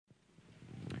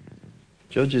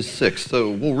Judges 6.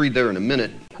 So we'll read there in a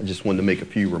minute. I just wanted to make a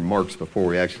few remarks before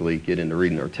we actually get into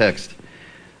reading our text.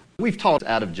 We've taught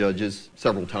out of Judges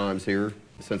several times here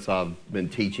since I've been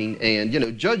teaching.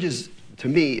 And, Judges, to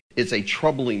me, it's a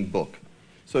troubling book.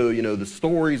 So, the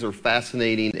stories are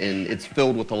fascinating and it's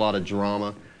filled with a lot of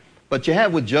drama. But you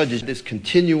have with Judges this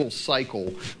continual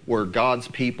cycle where God's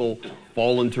people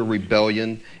fall into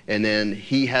rebellion, and then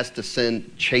he has to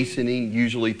send chastening,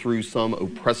 usually through some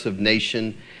oppressive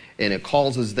nation, and it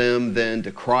causes them then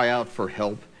to cry out for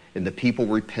help, and the people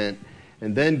repent,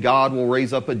 and then God will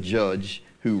raise up a judge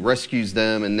who rescues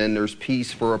them, and then there's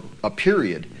peace for a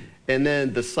period. And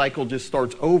then the cycle just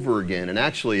starts over again. And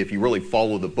actually, if you really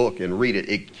follow the book and read it,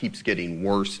 it keeps getting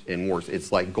worse and worse.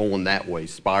 It's like going that way,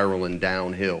 spiraling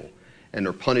downhill. And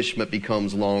their punishment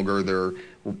becomes longer, their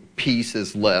peace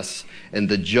is less, and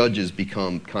the judges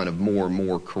become kind of more and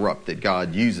more corrupt that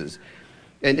God uses.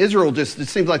 And Israel it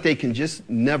seems like they can just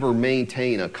never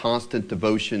maintain a constant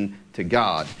devotion to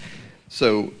God.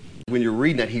 So when you're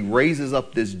reading that, he raises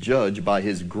up this judge by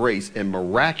his grace and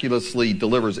miraculously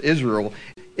delivers Israel.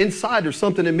 Inside there's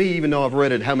something in me, even though I've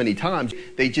read it how many times,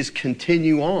 they just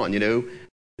continue on,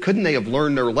 Couldn't they have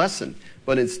learned their lesson?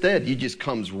 But instead, he just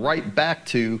comes right back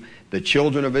to the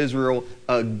children of Israel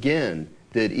again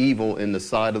did evil in the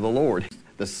sight of the Lord.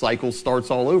 The cycle starts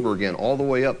all over again, all the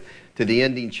way up to the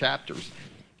ending chapters.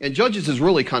 And Judges is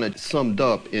really kind of summed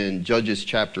up in Judges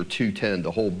chapter 2:10,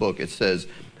 the whole book. It says,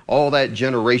 all that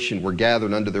generation were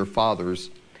gathered unto their fathers,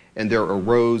 and there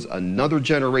arose another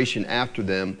generation after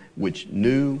them, which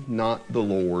knew not the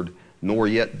Lord, nor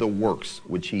yet the works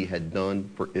which he had done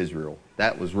for Israel.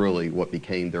 That was really what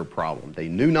became their problem. They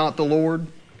knew not the Lord,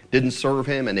 didn't serve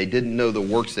him, and they didn't know the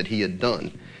works that he had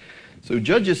done. So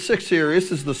Judges 6 here,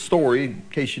 this is the story, in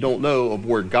case you don't know, of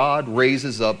where God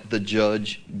raises up the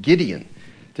judge Gideon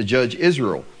to judge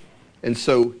Israel. And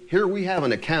so here we have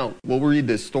an account, we'll read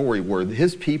this story, where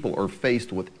his people are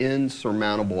faced with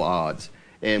insurmountable odds.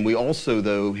 And we also,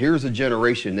 though, here's a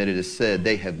generation that it is said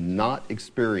they have not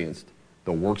experienced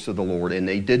the works of the Lord, and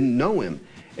they didn't know him.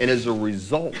 And as a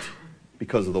result,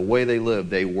 because of the way they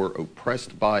lived, they were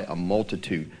oppressed by a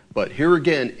multitude. But here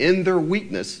again, in their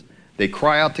weakness, they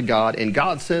cry out to God, and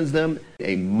God sends them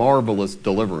a marvelous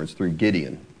deliverance through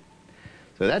Gideon.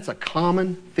 So that's a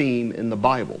common theme in the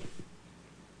Bible,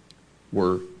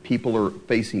 where people are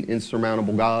facing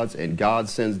insurmountable odds, and God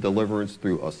sends deliverance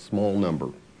through a small number.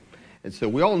 And so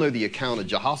we all know the account of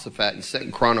Jehoshaphat in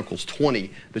 2 Chronicles 20.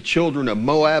 The children of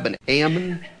Moab and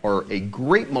Ammon are a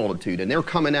great multitude, and they're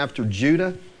coming after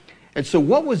Judah. And so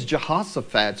what was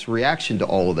Jehoshaphat's reaction to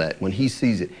all of that when he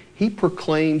sees it? He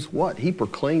proclaims what? He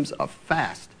proclaims a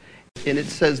fast. And it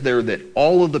says there that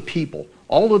all of the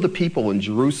people in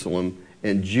Jerusalem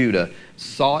and Judah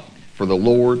sought for the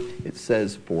Lord, it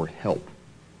says, for help.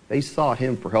 They sought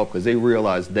him for help because they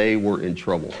realized they were in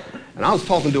trouble. And I was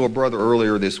talking to a brother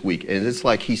earlier this week, and it's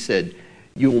like he said,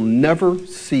 you'll never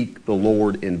seek the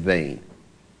Lord in vain.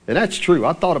 And that's true.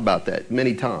 I thought about that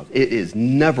many times. It is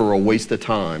never a waste of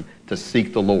time to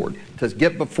seek the Lord, to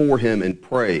get before him and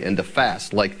pray and to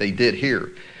fast like they did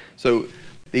here. So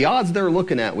the odds they're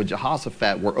looking at with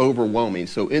Jehoshaphat were overwhelming.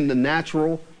 So in the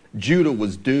natural, Judah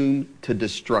was doomed to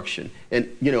destruction. And,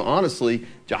 honestly,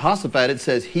 Jehoshaphat, it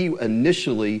says he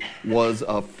initially was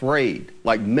afraid,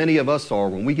 like many of us are.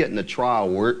 When we get in a trial,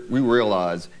 we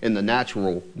realize in the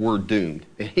natural we're doomed.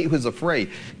 And he was afraid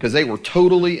because they were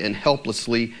totally and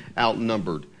helplessly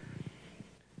outnumbered.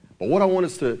 But what I want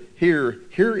us to hear,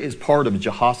 here is part of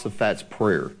Jehoshaphat's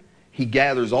prayer. He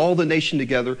gathers all the nation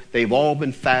together. They've all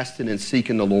been fasting and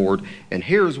seeking the Lord. And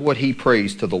here's what he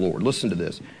prays to the Lord. Listen to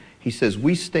this. He says,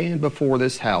 we stand before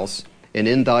this house and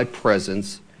in thy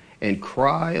presence and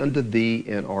cry unto thee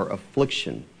in our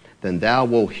affliction. Then thou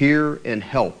wilt hear and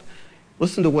help.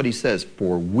 Listen to what he says.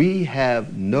 For we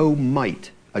have no might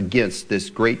against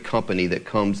this great company that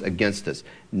comes against us.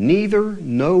 Neither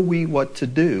know we what to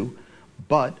do,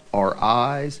 but our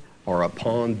eyes are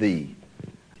upon thee.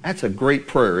 That's a great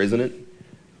prayer, isn't it?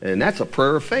 And that's a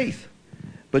prayer of faith.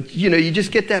 But, you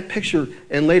just get that picture,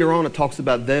 and later on it talks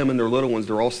about them and their little ones.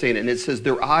 They're all saying it, and it says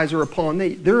their eyes are upon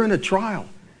thee. They're in a trial,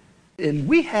 and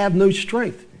we have no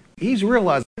strength. He's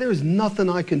realized there's nothing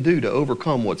I can do to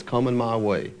overcome what's coming my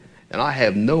way, and I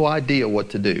have no idea what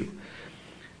to do.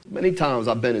 Many times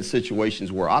I've been in situations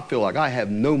where I feel like I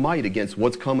have no might against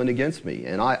what's coming against me,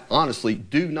 and I honestly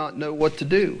do not know what to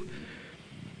do.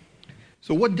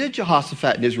 So what did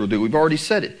Jehoshaphat and Israel do? We've already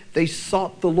said it. They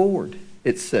sought the Lord.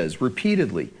 It says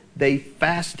repeatedly, they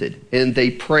fasted and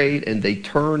they prayed and they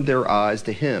turned their eyes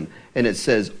to him. And it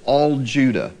says all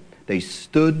Judah, they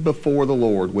stood before the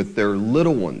Lord with their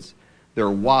little ones,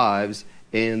 their wives,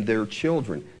 and their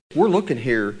children. We're looking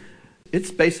here,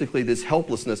 it's basically this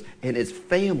helplessness, and it's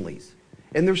families.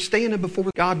 And they're standing before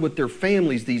God with their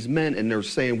families, these men, and they're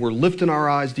saying, we're lifting our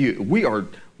eyes to you. We are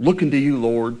looking to you,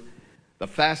 Lord. The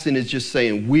fasting is just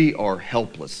saying we are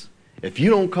helpless. If you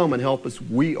don't come and help us,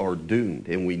 we are doomed,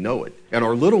 and we know it. And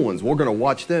our little ones, we're going to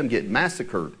watch them get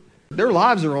massacred. Their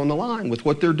lives are on the line with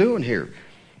what they're doing here.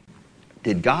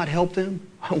 Did God help them?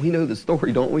 Oh, we know the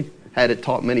story, don't we? Had it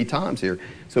taught many times here.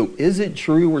 So is it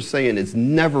true we're saying it's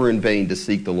never in vain to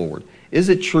seek the Lord? Is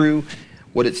it true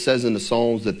what it says in the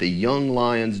Psalms that the young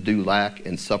lions do lack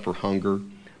and suffer hunger,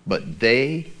 but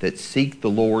they that seek the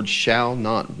Lord shall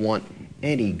not want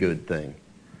any good thing?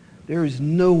 There is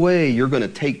no way you're going to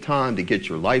take time to get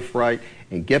your life right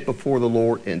and get before the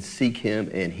Lord and seek Him,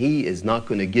 and He is not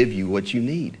going to give you what you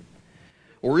need.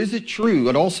 Or is it true,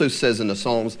 it also says in the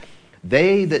Psalms,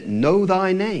 they that know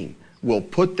thy name will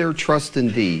put their trust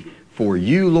in thee, for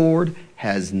you, Lord,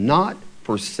 has not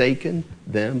forsaken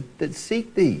them that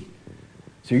seek thee.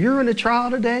 So you're in a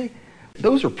trial today?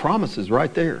 Those are promises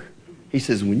right there. He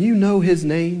says, when you know His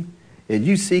name and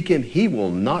you seek Him, He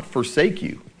will not forsake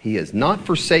you. He has not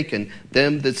forsaken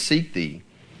them that seek thee.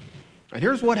 And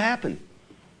here's what happened.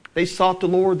 They sought the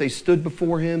Lord. They stood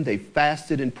before Him. They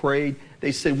fasted and prayed.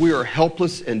 They said, we are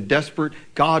helpless and desperate.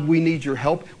 God, we need your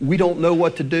help. We don't know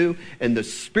what to do. And the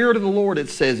Spirit of the Lord, it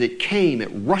says, it came, it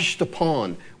rushed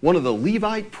upon one of the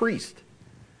Levite priests.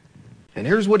 And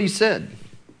here's what he said.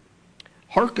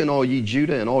 Hearken, all ye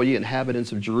Judah and all ye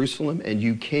inhabitants of Jerusalem, and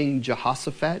you King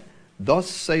Jehoshaphat, thus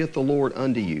saith the Lord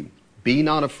unto you, be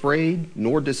not afraid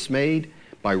nor dismayed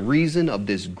by reason of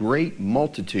this great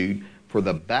multitude, for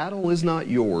the battle is not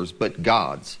yours, but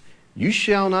God's. You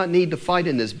shall not need to fight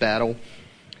in this battle.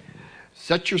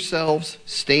 Set yourselves,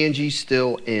 stand ye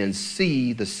still, and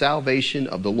see the salvation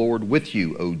of the Lord with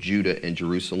you, O Judah and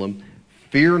Jerusalem.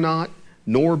 Fear not,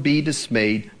 nor be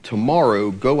dismayed.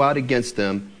 Tomorrow go out against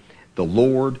them. The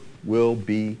Lord will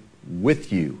be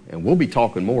with you. And we'll be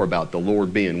talking more about the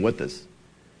Lord being with us.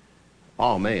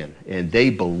 Oh, man. And they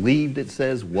believed, it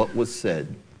says, what was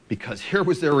said. Because here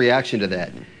was their reaction to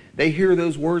that. They hear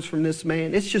those words from this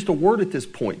man. It's just a word at this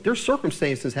point. Their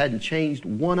circumstances hadn't changed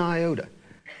one iota.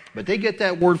 But they get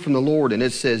that word from the Lord, and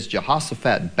it says,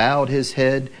 Jehoshaphat bowed his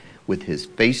head with his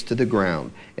face to the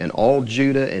ground, and all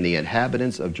Judah and the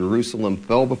inhabitants of Jerusalem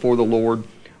fell before the Lord,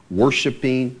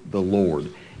 worshiping the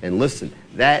Lord. And listen,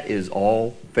 that is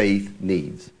all faith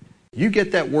needs. You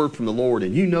get that word from the Lord,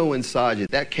 and you know inside you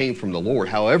that came from the Lord,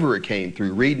 however it came,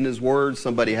 through reading His Word,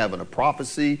 somebody having a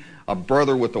prophecy, a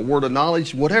brother with a word of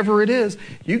knowledge, whatever it is.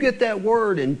 You get that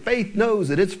word, and faith knows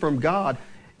that it's from God.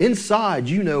 Inside,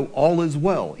 you know all is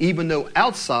well, even though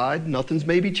outside, nothing's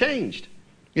maybe changed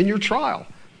in your trial.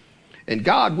 And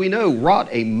God, we know, wrought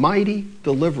a mighty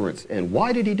deliverance. And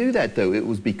why did He do that, though? It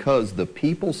was because the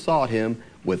people sought Him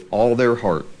with all their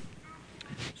heart.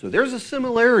 So there's a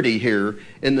similarity here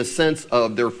in the sense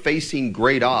of they're facing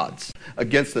great odds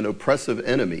against an oppressive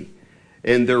enemy,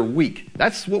 and they're weak.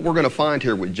 That's what we're going to find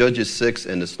here with Judges 6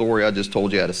 and the story I just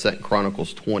told you out of 2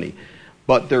 Chronicles 20.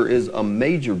 But there is a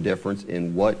major difference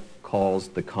in what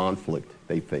caused the conflict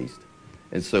they faced.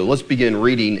 And so let's begin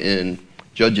reading in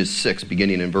Judges 6,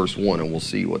 beginning in verse 1, and we'll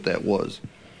see what that was.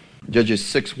 Judges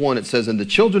 6:1, it says, and the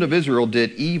children of Israel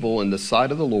did evil in the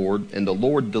sight of the Lord, and the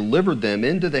Lord delivered them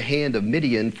into the hand of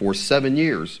Midian for 7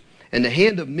 years. And the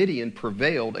hand of Midian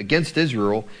prevailed against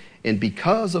Israel, and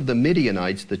because of the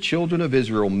Midianites, the children of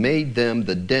Israel made them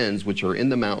the dens which are in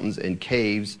the mountains and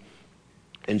caves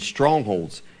and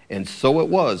strongholds. And so it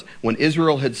was, when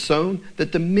Israel had sown,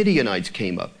 that the Midianites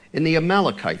came up, and the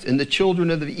Amalekites, and the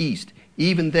children of the east,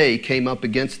 even they came up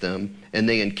against them, and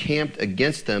they encamped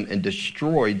against them and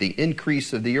destroyed the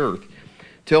increase of the earth,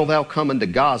 till thou come unto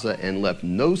Gaza, and left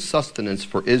no sustenance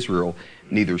for Israel,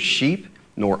 neither sheep,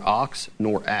 nor ox,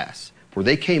 nor ass. For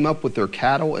they came up with their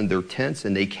cattle and their tents,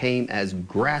 and they came as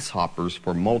grasshoppers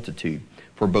for multitude.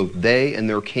 For both they and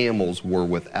their camels were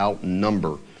without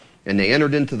number. And they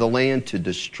entered into the land to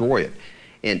destroy it.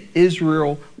 And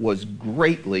Israel was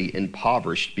greatly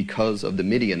impoverished because of the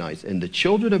Midianites. And the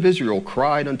children of Israel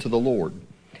cried unto the Lord.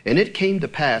 And it came to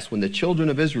pass, when the children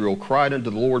of Israel cried unto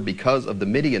the Lord because of the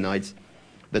Midianites,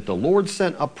 that the Lord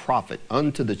sent a prophet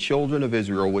unto the children of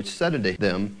Israel, which said unto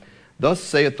them, thus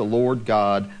saith the Lord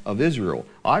God of Israel,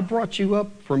 I brought you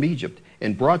up from Egypt,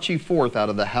 and brought you forth out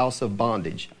of the house of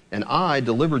bondage. And I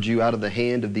delivered you out of the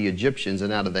hand of the Egyptians,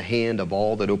 and out of the hand of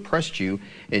all that oppressed you,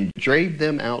 and drave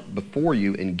them out before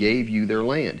you, and gave you their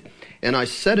land. And I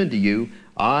said unto you,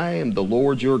 I am the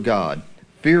Lord your God.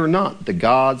 Fear not the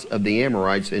gods of the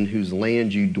Amorites in whose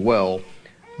land you dwell.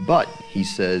 But, he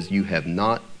says, you have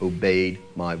not obeyed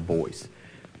my voice.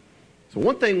 So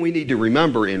one thing we need to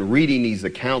remember in reading these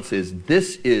accounts is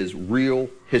this is real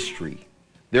history.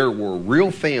 There were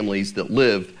real families that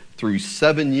lived through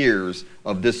 7 years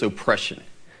of this oppression.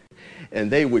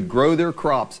 And they would grow their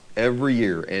crops every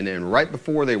year. And then right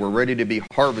before they were ready to be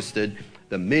harvested,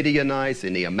 the Midianites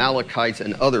and the Amalekites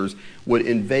and others would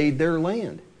invade their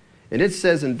land. And it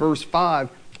says in verse 5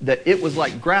 that it was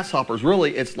like grasshoppers.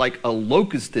 Really, it's like a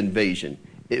locust invasion.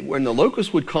 When the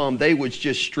locusts would come, they would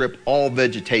just strip all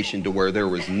vegetation to where there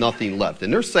was nothing left.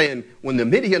 And they're saying when the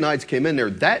Midianites came in there,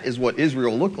 that is what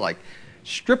Israel looked like.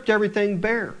 Stripped everything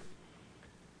bare.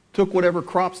 Took whatever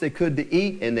crops they could to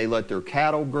eat, and they let their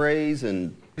cattle graze,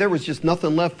 and there was just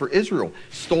nothing left for Israel.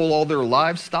 Stole all their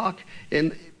livestock.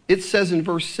 And it says in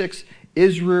verse 6,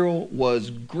 Israel was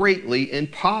greatly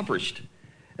impoverished.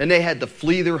 And they had to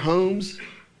flee their homes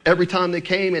every time they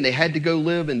came, and they had to go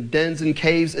live in dens and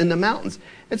caves in the mountains.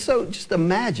 And so just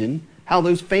imagine how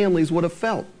those families would have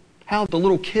felt. How the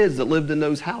little kids that lived in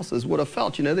those houses would have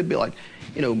felt. You know, they'd be like,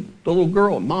 you know, the little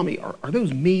girl, Mommy, are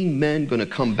those mean men going to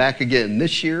come back again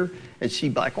this year? And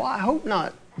she'd be like, well, I hope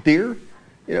not, dear.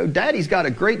 You know, Daddy's got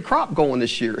a great crop going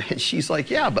this year. And she's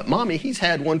like, yeah, but Mommy, he's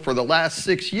had one for the last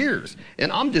 6 years.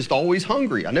 And I'm just always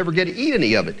hungry. I never get to eat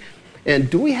any of it. And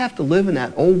do we have to live in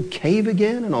that old cave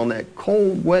again and on that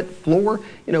cold, wet floor?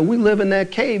 You know, we live in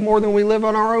that cave more than we live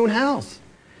on our own house.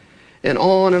 And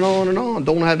on and on and on.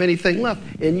 Don't have anything left.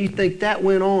 And you think that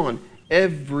went on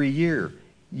every year,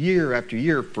 year after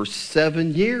year, for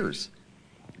 7 years.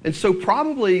 And so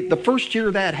probably the first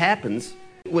year that happens,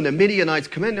 when the Midianites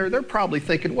come in there, they're probably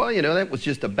thinking, well, you know, that was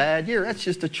just a bad year. That's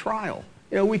just a trial.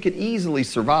 You know, we could easily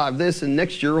survive this and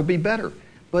next year will be better.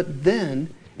 But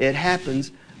then it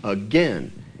happens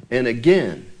again and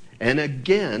again and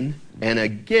again and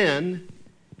again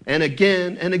and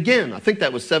again and again. I think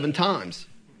that was 7 times.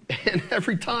 And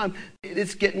every time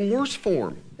it's getting worse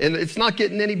for them. And it's not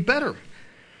getting any better.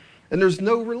 And there's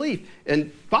no relief.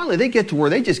 And finally they get to where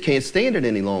they just can't stand it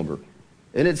any longer.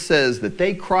 And it says that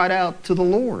they cried out to the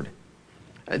Lord.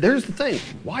 There's the thing.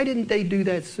 Why didn't they do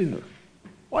that sooner?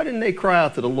 Why didn't they cry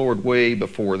out to the Lord way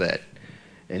before that?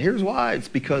 And here's why. It's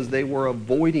because they were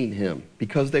avoiding him.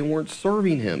 Because they weren't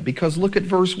serving him. Because look at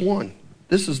verse 1.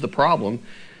 This is the problem.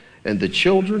 And the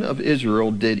children of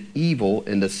Israel did evil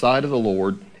in the sight of the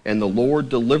Lord, and the Lord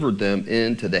delivered them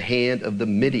into the hand of the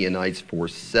Midianites for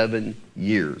 7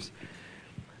 years.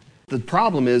 The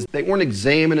problem is they weren't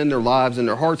examining their lives and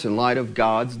their hearts in light of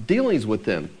God's dealings with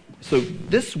them. So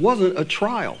this wasn't a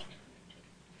trial.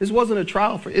 This wasn't a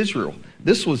trial for Israel.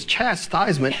 This was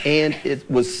chastisement, and it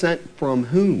was sent from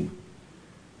whom?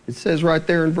 It says right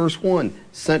there in verse 1,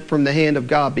 sent from the hand of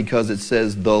God, because it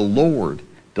says the Lord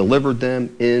delivered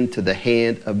them into the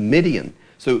hand of Midian.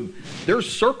 So their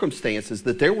circumstances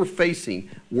that they were facing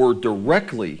were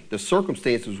the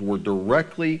circumstances were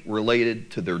directly related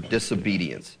to their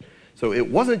disobedience. So it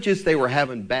wasn't just they were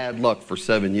having bad luck for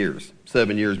 7 years.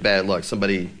 7 years bad luck.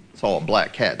 Somebody saw a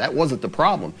black cat. That wasn't the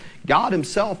problem. God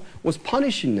himself was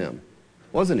punishing them,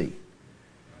 wasn't he?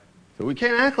 So we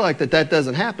can't act like that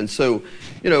doesn't happen. So,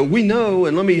 you know, we know,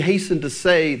 and let me hasten to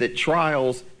say that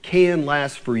trials can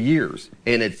last for years.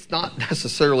 And it's not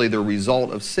necessarily the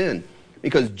result of sin.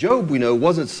 Because Job, we know,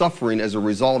 wasn't suffering as a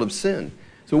result of sin.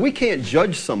 So we can't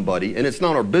judge somebody, and it's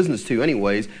not our business to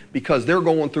anyways, because they're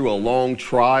going through a long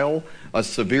trial, a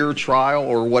severe trial,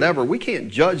 or whatever. We can't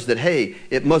judge that, hey,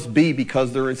 it must be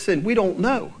because they're in sin. We don't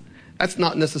know. That's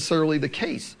not necessarily the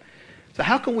case. So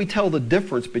how can we tell the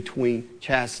difference between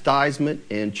chastisement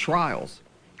and trials?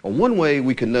 Well, one way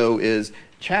we can know is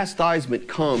chastisement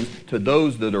comes to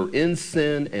those that are in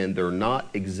sin and they're not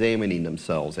examining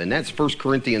themselves. And that's 1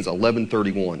 Corinthians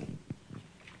 11:31.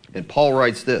 And Paul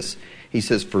writes this. He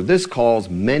says, for this cause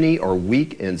many are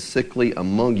weak and sickly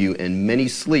among you, and many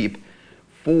sleep.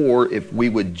 For if we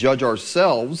would judge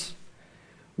ourselves,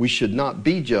 we should not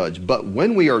be judged. But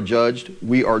when we are judged,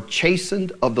 we are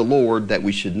chastened of the Lord, that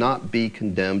we should not be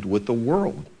condemned with the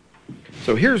world.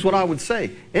 So here's what I would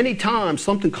say. Anytime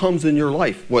something comes in your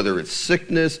life, whether it's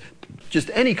sickness,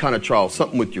 just any kind of trial,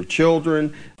 something with your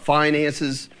children,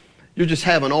 finances, you're just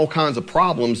having all kinds of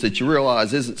problems that you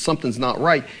realize something's not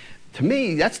right. To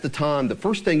me, that's the time, the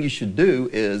first thing you should do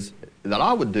is, that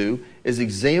I would do, is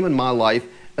examine my life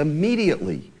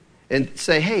immediately and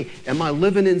say, hey, am I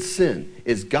living in sin?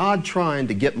 Is God trying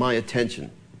to get my attention?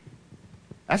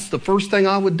 That's the first thing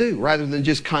I would do, rather than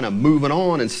just kind of moving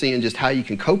on and seeing just how you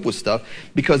can cope with stuff,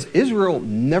 because Israel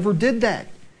never did that.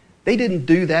 They didn't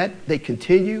do that. They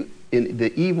continued in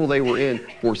the evil they were in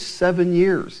for 7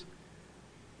 years.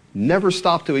 Never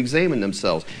stopped to examine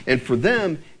themselves. And for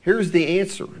them, here's the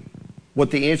answer. What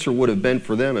the answer would have been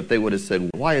for them if they would have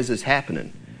said, why is this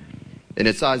happening? And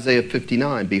it's Isaiah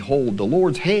 59. Behold, the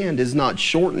Lord's hand is not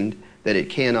shortened that it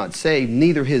cannot save,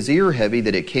 neither his ear heavy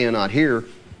that it cannot hear.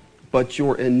 But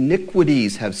your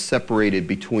iniquities have separated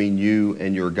between you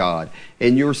and your God,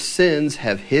 and your sins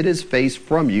have hid his face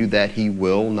from you that he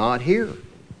will not hear.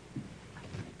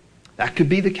 That could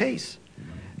be the case.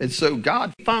 And so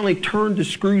God finally turned the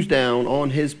screws down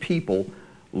on his people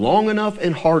long enough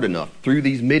and hard enough through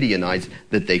these Midianites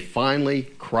that they finally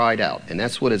cried out. And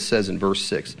that's what it says in verse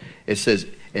 6. It says,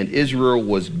 and Israel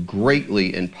was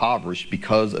greatly impoverished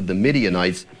because of the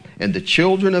Midianites, and the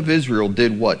children of Israel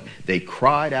did what? They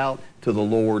cried out to the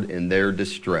Lord in their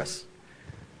distress.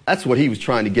 That's what he was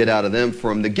trying to get out of them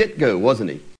from the get-go, wasn't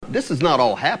he? This is not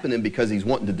all happening because he's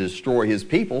wanting to destroy his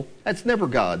people. That's never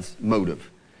God's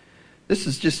motive. This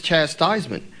is just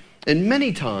chastisement. And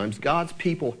many times, God's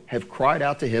people have cried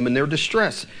out to him in their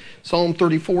distress. Psalm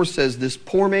 34 says, this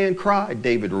poor man cried,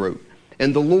 David wrote,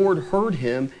 and the Lord heard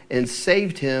him and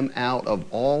saved him out of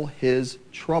all his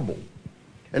trouble.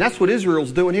 And that's what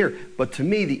Israel's doing here. But to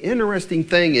me, the interesting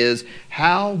thing is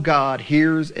how God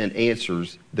hears and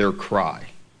answers their cry.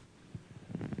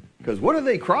 Because what are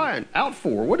they crying out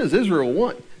for? What does Israel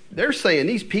want? They're saying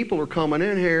these people are coming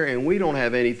in here and we don't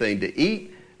have anything to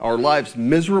eat. Our life's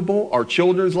miserable. Our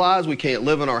children's lives, we can't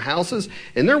live in our houses.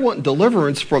 And they're wanting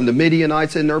deliverance from the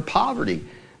Midianites in their poverty.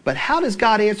 But how does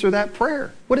God answer that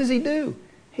prayer? What does he do?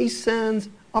 He sends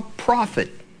a prophet.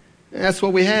 And that's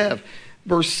what we have.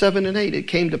 Verse 7 and 8, it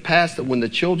came to pass that when the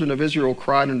children of Israel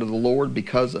cried unto the Lord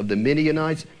because of the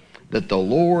Midianites, that the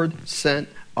Lord sent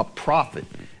a prophet.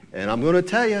 And I'm going to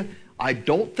tell you, I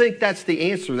don't think that's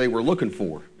the answer they were looking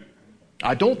for.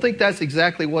 I don't think that's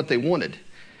exactly what they wanted.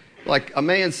 Like a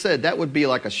man said, that would be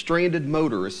like a stranded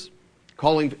motorist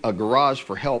calling a garage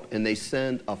for help, and they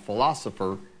send a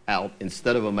philosopher out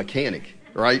instead of a mechanic,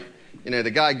 right? You know,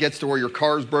 the guy gets to where your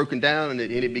car's broken down and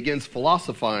it begins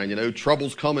philosophizing, you know,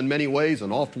 troubles come in many ways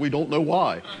and often we don't know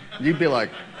why. You'd be like,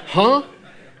 huh?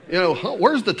 You know,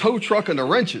 where's the tow truck and the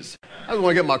wrenches? I just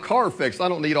want to get my car fixed. I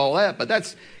don't need all that. But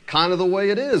that's kind of the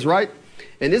way it is, right?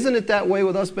 And isn't it that way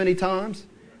with us many times?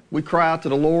 We cry out to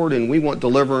the Lord and we want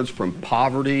deliverance from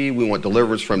poverty. We want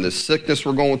deliverance from this sickness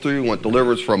we're going through. We want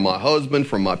deliverance from my husband,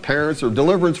 from my parents, or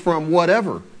deliverance from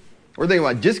whatever. We're thinking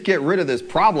about just get rid of this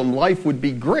problem. Life would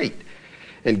be great.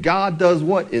 And God does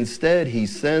what? Instead, he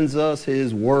sends us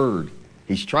his word.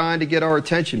 He's trying to get our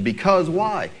attention because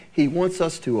why? He wants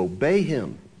us to obey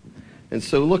him. And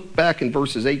so look back in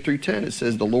verses 8 through 10. It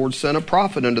says, the Lord sent a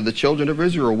prophet unto the children of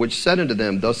Israel, which said unto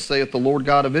them, thus saith the Lord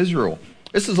God of Israel.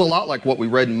 This is a lot like what we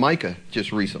read in Micah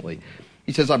just recently.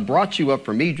 He says, I brought you up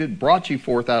from Egypt, brought you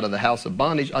forth out of the house of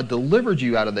bondage. I delivered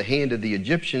you out of the hand of the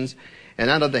Egyptians and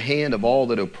out of the hand of all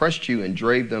that oppressed you and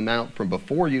drave them out from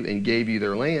before you and gave you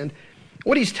their land.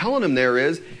 What he's telling them there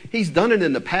is, he's done it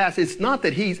in the past. It's not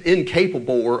that he's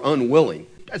incapable or unwilling.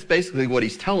 That's basically what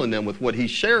he's telling them with what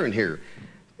he's sharing here.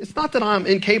 It's not that I'm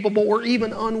incapable or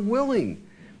even unwilling.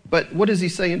 But what does he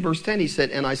say in verse 10? He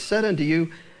said, and I said unto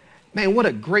you, man, what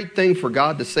a great thing for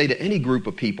God to say to any group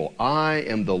of people. I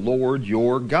am the Lord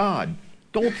your God.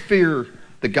 Don't fear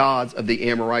the gods of the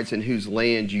Amorites in whose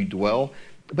land you dwell.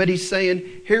 But he's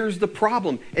saying, here's the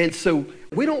problem. And so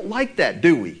we don't like that,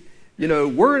 do we? You know,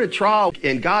 we're in a trial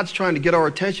and God's trying to get our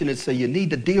attention and say, you need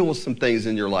to deal with some things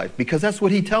in your life. Because that's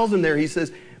what he tells them there. He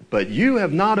says, but you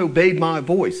have not obeyed my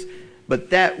voice.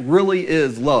 But that really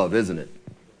is love, isn't it?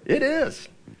 It is.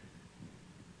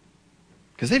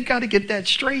 Because they've got to get that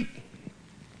straight.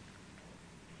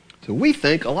 So we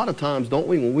think a lot of times, don't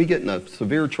we, when we get in a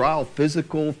severe trial,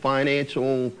 physical,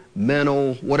 financial,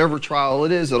 mental, whatever trial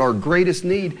it is, that our greatest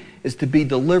need is to be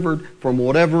delivered from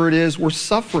whatever it is we're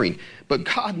suffering. But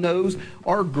God knows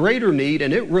our greater need,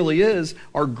 and it really is,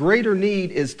 our greater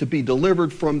need is to be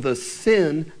delivered from the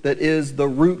sin that is the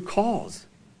root cause.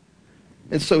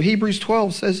 And so Hebrews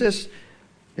 12 says this,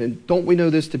 and don't we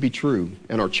know this to be true?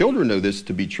 And our children know this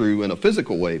to be true in a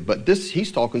physical way, but this,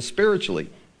 he's talking spiritually.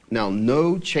 Now,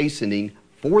 no chastening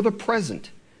for the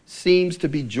present seems to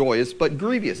be joyous, but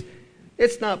grievous.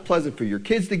 It's not pleasant for your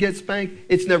kids to get spanked.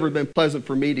 It's never been pleasant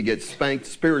for me to get spanked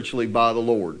spiritually by the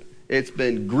Lord. It's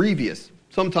been grievous,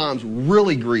 sometimes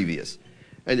really grievous.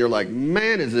 And you're like,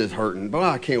 man, is this hurting? But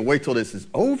I can't wait till this is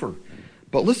over.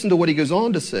 But listen to what he goes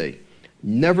on to say.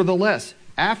 Nevertheless,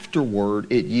 afterward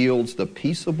it yields the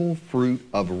peaceable fruit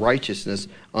of righteousness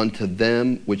unto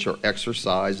them which are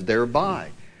exercised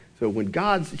thereby. So when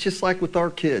God's, just like with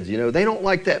our kids, you know, they don't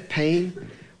like that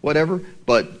pain, whatever.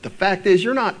 But the fact is,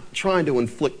 you're not trying to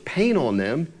inflict pain on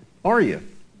them, are you?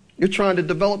 You're trying to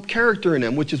develop character in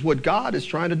them, which is what God is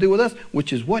trying to do with us,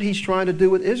 which is what he's trying to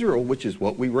do with Israel, which is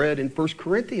what we read in 1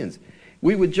 Corinthians.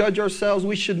 We would judge ourselves.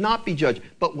 We should not be judged.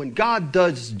 But when God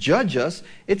does judge us,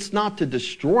 it's not to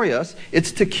destroy us.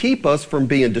 It's to keep us from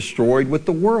being destroyed with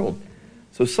the world.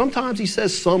 So sometimes he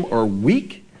says some are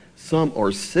weak, some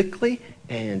are sickly,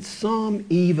 and some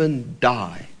even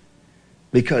die.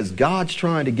 Because God's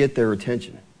trying to get their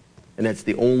attention. And that's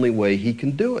the only way he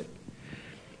can do it.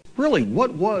 Really,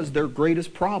 what was their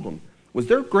greatest problem? Was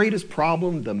their greatest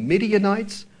problem the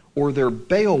Midianites or their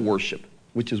Baal worship,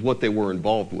 which is what they were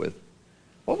involved with?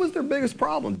 What was their biggest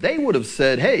problem? They would have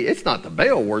said, hey, it's not the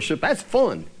Baal worship. That's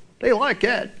fun. They like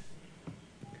that.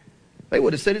 They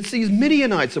would have said, it's these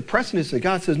Midianites oppressing us. And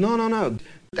God says, no.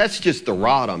 That's just the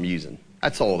rod I'm using.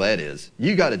 That's all that is.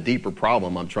 You got a deeper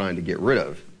problem I'm trying to get rid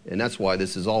of. And that's why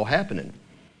this is all happening.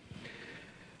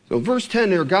 So verse 10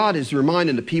 there, God is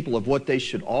reminding the people of what they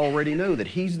should already know, that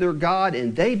he's their God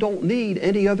and they don't need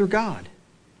any other God.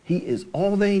 He is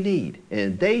all they need.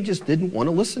 And they just didn't want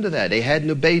to listen to that. They hadn't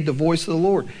obeyed the voice of the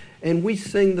Lord. And we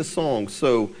sing the song.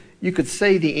 So you could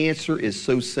say the answer is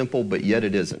so simple, but yet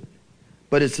it isn't.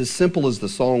 But it's as simple as the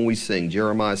song we sing,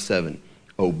 Jeremiah 7.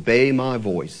 Obey my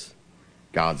voice,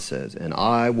 God says, and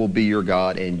I will be your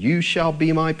God, and you shall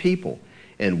be my people,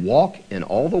 and walk in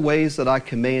all the ways that I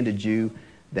commanded you,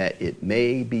 that it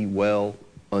may be well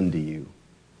unto you.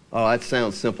 Oh, that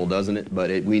sounds simple, doesn't it?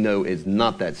 But we know it's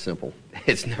not that simple.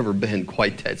 It's never been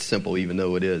quite that simple, even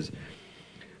though it is.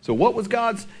 So what was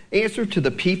God's answer to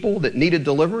the people that needed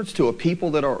deliverance, to a people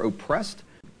that are oppressed?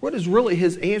 What is really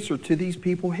his answer to these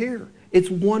people here? It's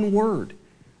one word: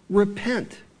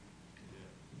 repent.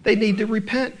 They need to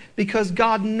repent because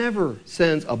God never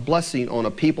sends a blessing on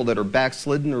a people that are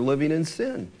backslidden or living in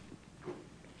sin.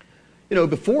 You know,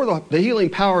 before the healing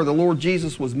power of the Lord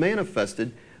Jesus was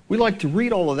manifested, we like to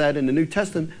read all of that in the New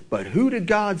Testament, but who did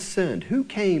God send? Who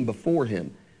came before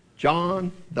him?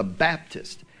 John the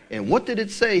Baptist. And what did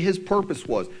it say his purpose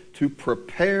was? To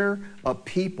prepare a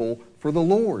people for the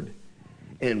Lord.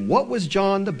 And what was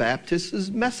John the Baptist's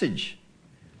message?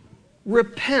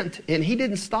 Repent. And he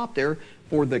didn't stop there,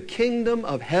 for the kingdom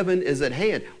of heaven is at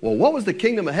hand. Well, what was the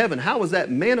kingdom of heaven? How was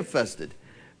that manifested?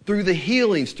 Through the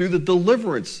healings, through the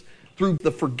deliverance, through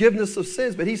the forgiveness of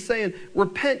sins. But he's saying,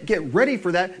 repent, get ready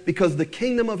for that, because the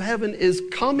kingdom of heaven is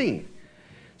coming.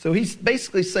 So he's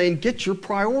basically saying, get your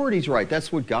priorities right.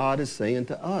 That's what God is saying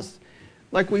to us.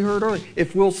 Like we heard earlier,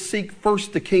 if we'll seek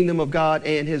first the kingdom of God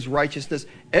and his righteousness,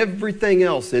 everything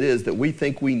else it is that we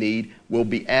think we need will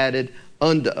be added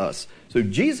unto us. So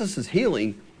Jesus'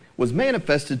 healing was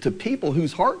manifested to people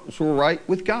whose hearts were right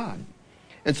with God.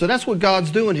 And so that's what God's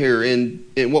doing here in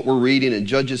what we're reading in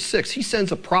Judges 6. He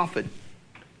sends a prophet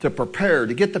to prepare,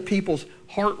 to get the people's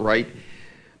heart right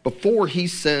before he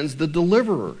sends the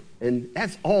deliverer. And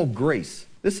that's all grace.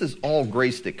 This is all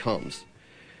grace that comes.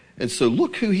 And so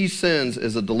look who he sends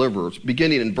as a deliverer,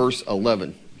 beginning in verse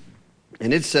 11.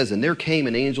 And it says, and there came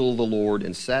an angel of the Lord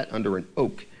and sat under an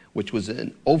oak, which was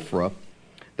in Ophrah,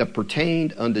 that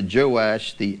pertained unto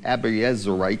Joash the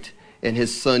Abiezrite, and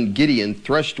his son Gideon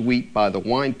threshed wheat by the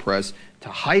winepress to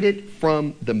hide it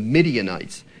from the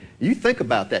Midianites. You think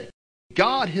about that.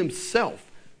 God himself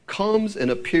comes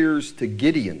and appears to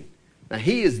Gideon. Now,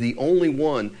 he is the only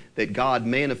one that God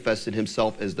manifested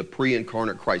himself as the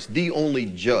pre-incarnate Christ, the only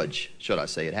judge, should I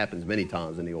say. It happens many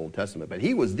times in the Old Testament, but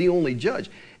he was the only judge,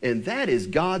 and that is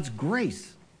God's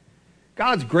grace.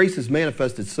 God's grace is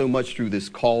manifested so much through this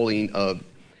calling of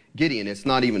Gideon, it's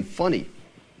not even funny.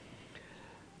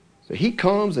 So he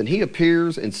comes and he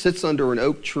appears and sits under an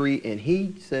oak tree, and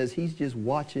he says he's just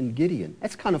watching Gideon.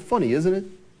 That's kind of funny, isn't it?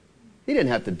 He didn't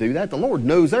have to do that. The Lord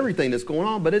knows everything that's going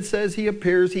on, but it says he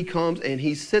appears, he comes, and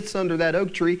he sits under that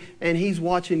oak tree, and he's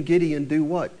watching Gideon do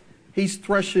what? He's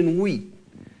threshing wheat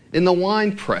in the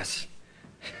wine press.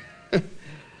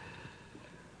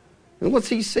 And what's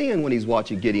he seeing when he's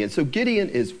watching Gideon? So Gideon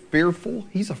is fearful.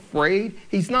 He's afraid.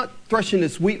 He's not threshing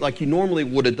this wheat like he normally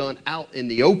would have done out in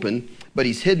the open, but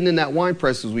he's hidden in that wine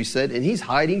press, as we said, and he's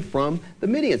hiding from the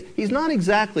Midians. He's not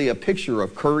exactly a picture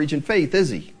of courage and faith, is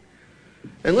he?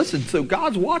 And listen, so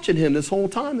God's watching him this whole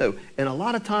time, though. And a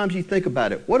lot of times you think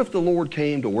about it. What if the Lord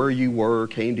came to where you were,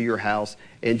 came to your house,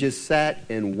 and just sat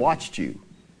and watched you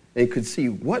and could see?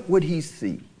 What would he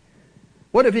see?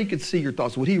 What if he could see your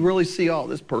thoughts? Would he really see, oh,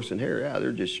 this person here, yeah,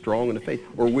 they're just strong in the faith?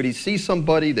 Or would he see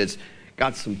somebody that's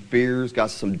got some fears,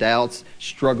 got some doubts,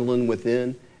 struggling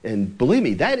within? And believe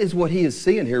me, that is what he is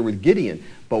seeing here with Gideon.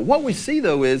 But what we see,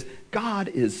 though, is God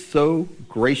is so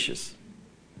gracious,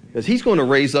 because he's going to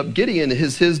raise up Gideon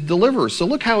as his deliverer. So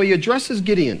look how he addresses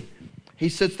Gideon. He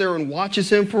sits there and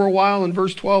watches him for a while in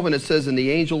verse 12, and it says, and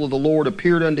the angel of the Lord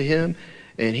appeared unto him,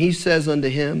 and he says unto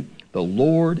him, the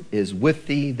Lord is with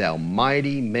thee, thou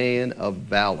mighty man of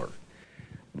valor.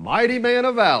 Mighty man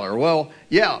of valor. Well,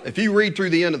 yeah, if you read through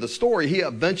the end of the story, he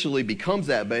eventually becomes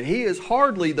that, but he is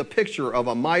hardly the picture of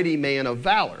a mighty man of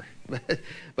valor.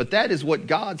 But that is what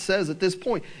God says at this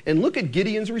point. And look at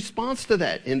Gideon's response to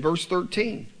that in verse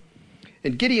 13.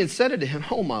 And Gideon said unto him,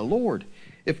 "Oh, my Lord,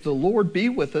 if the Lord be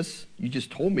with us," you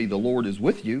just told me the Lord is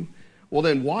with you, "well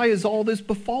then why is all this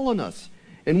befallen us?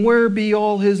 And where be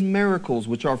all his miracles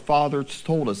which our fathers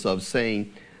told us of,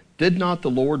 saying, Did not the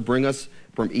Lord bring us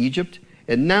from Egypt?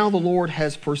 And now the Lord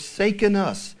has forsaken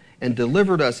us and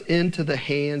delivered us into the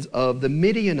hands of the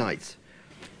Midianites."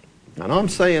 And I'm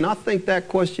saying, I think that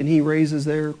question he raises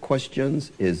there,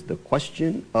 questions, is the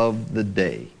question of the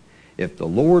day. If the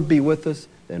Lord be with us,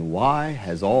 then why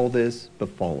has all this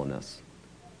befallen us?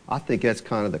 I think that's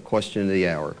kind of the question of the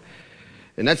hour.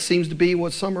 And that seems to be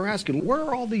what some are asking. Where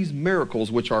are all these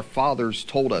miracles which our fathers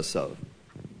told us of?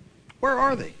 Where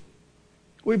are they?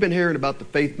 We've been hearing about the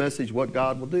faith message, what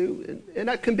God will do. And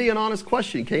that can be an honest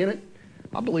question, can it?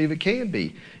 I believe it can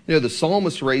be. You know, the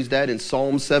psalmist raised that in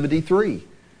Psalm 73.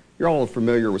 You're all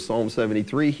familiar with Psalm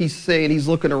 73. He's saying, he's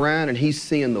looking around and he's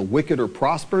seeing the wicked are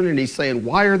prospering, and he's saying,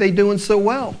 why are they doing so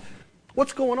well?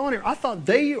 What's going on here? I thought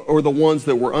they are the ones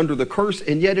that were under the curse,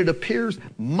 and yet it appears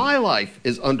my life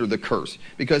is under the curse.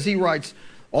 Because he writes,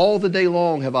 all the day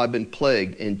long have I been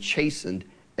plagued and chastened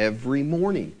every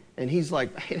morning. And he's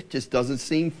like, it just doesn't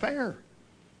seem fair.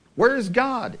 Where is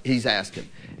God? He's asking.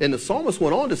 And the psalmist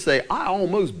went on to say, I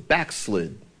almost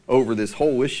backslid over this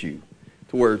whole issue,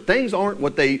 to where things aren't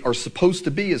what they are supposed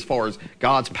to be as far as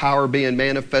God's power being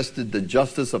manifested, the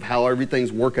justice of how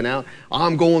everything's working out.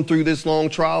 I'm going through this long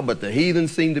trial, but the heathen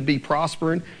seem to be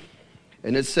prospering.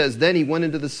 And it says, then he went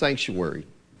into the sanctuary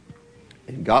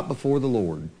and got before the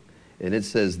Lord. And it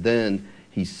says, then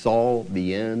he saw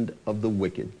the end of the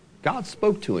wicked. God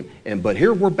spoke to him. But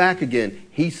here we're back again.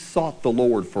 He sought the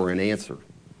Lord for an answer.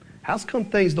 How's come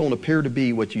things don't appear to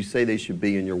be what you say they should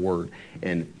be in your word?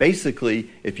 And basically,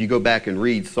 if you go back and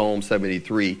read Psalm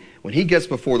 73, when he gets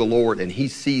before the Lord and he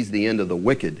sees the end of the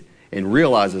wicked and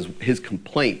realizes his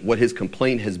complaint, what his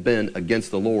complaint has been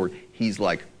against the Lord, he's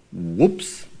like,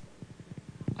 whoops,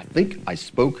 I think I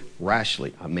spoke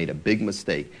rashly. I made a big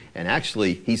mistake. And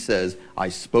actually, he says, I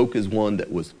spoke as one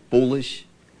that was foolish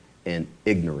and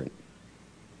ignorant.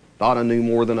 Thought I knew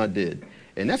more than I did.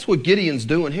 And that's what Gideon's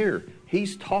doing here.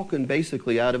 He's talking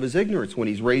basically out of his ignorance when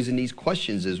he's raising these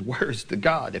questions is, where's the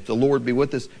God? If the Lord be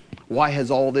with us, why has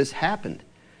all this happened?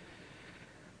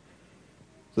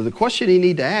 So the question you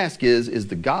need to ask is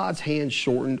the God's hand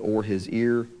shortened or his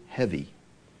ear heavy?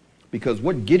 Because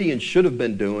what Gideon should have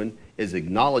been doing is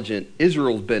acknowledging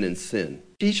Israel's been in sin.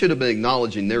 He should have been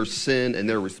acknowledging their sin and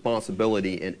their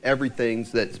responsibility and everything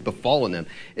that's befallen them.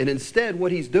 And instead,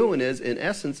 what he's doing is, in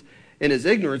essence, in his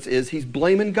ignorance, is he's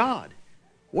blaming God.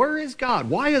 Where is God?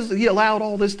 Why has he allowed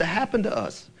all this to happen to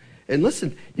us? And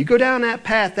listen, you go down that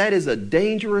path, that is a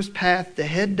dangerous path to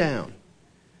head down.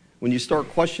 When you start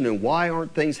questioning why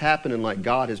aren't things happening like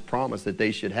God has promised that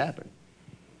they should happen.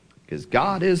 Because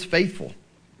God is faithful.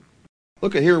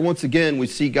 Look at here, once again, we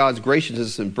see God's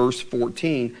graciousness in verse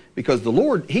 14, because the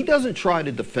Lord, he doesn't try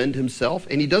to defend himself,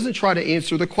 and he doesn't try to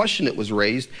answer the question that was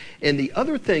raised. And the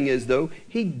other thing is, though,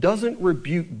 he doesn't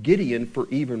rebuke Gideon for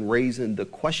even raising the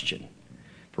question,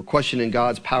 for questioning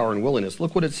God's power and willingness.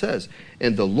 Look what it says.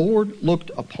 And the Lord looked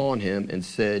upon him and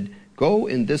said, Go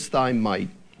in this thy might,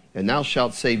 and thou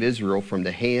shalt save Israel from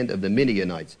the hand of the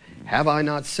Midianites. Have I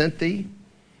not sent thee?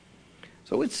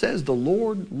 So it says the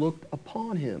Lord looked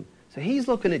upon him. So he's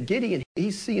looking at Gideon.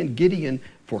 He's seeing Gideon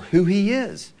for who he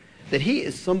is. That he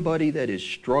is somebody that is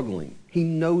struggling. He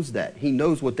knows that. He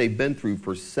knows what they've been through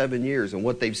for 7 years and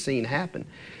what they've seen happen.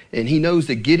 And he knows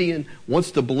that Gideon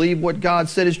wants to believe what God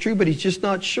said is true, but he's just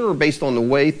not sure based on the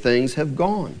way things have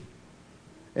gone.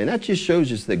 And that just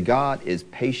shows us that God is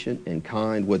patient and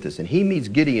kind with us. And he meets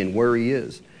Gideon where he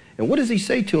is. And what does he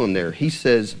say to him there? He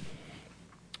says,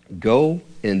 Go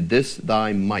in this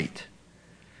thy might.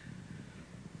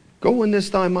 Go in this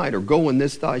thy might, or go in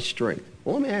this thy strength.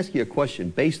 Well, let me ask you a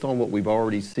question based on what we've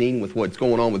already seen with what's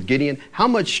going on with Gideon. How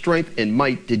much strength and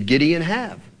might did Gideon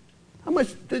have? How much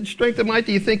strength and might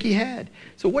do you think he had?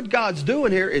 So what God's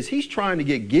doing here is he's trying to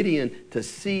get Gideon to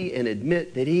see and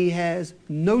admit that he has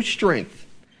no strength.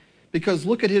 Because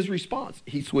look at his response.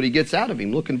 He's what he gets out of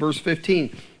him. Look in verse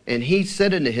 15. And he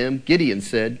said unto him, Gideon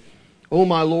said, O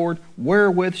my Lord,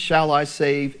 wherewith shall I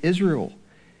save Israel?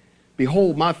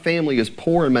 Behold, my family is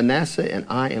poor in Manasseh, and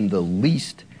I am the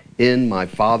least in my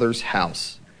father's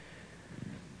house.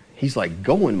 He's like,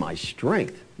 go in my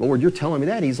strength. Lord, you're telling me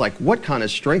that? He's like, what kind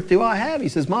of strength do I have? He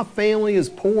says, my family is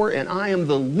poor, and I am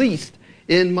the least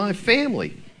in my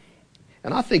family.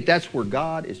 And I think that's where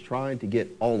God is trying to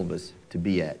get all of us to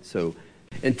be at. So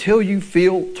until you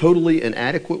feel totally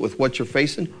inadequate with what you're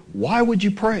facing, why would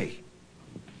you pray?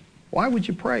 Why would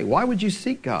you pray? Why would you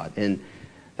seek God? And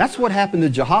that's what happened to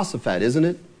Jehoshaphat, isn't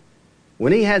it?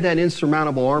 When he had that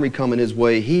insurmountable army coming his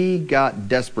way, he got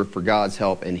desperate for God's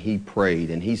help and he prayed.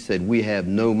 And he said, we have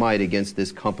no might against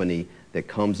this company that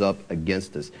comes up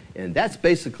against us. And that's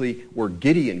basically where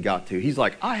Gideon got to. He's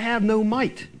like, I have no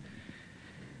might.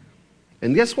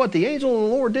 And guess what? The angel of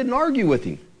the Lord didn't argue with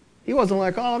him. He wasn't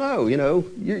like, oh no,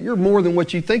 you're more than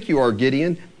what you think you are,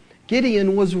 Gideon.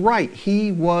 Gideon was right.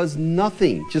 He was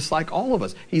nothing, just like all of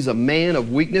us. He's a man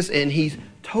of weakness and he's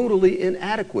totally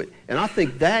inadequate. And I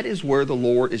think that is where the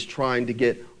Lord is trying to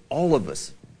get all of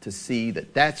us to see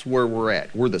that that's where we're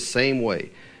at. We're the same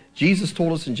way. Jesus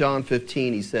told us in John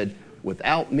 15, he said,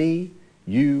 without me,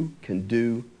 you can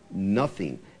do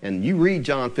nothing. And you read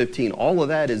John 15, all of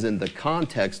that is in the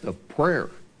context of prayer.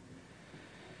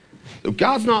 So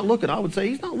God's not looking, I would say,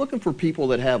 he's not looking for people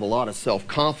that have a lot of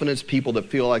self-confidence, people that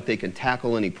feel like they can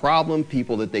tackle any problem,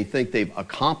 people that they think they've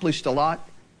accomplished a lot.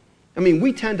 I mean,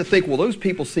 we tend to think, well, those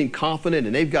people seem confident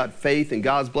and they've got faith and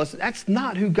God's blessing. That's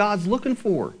not who God's looking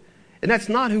for. And that's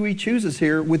not who he chooses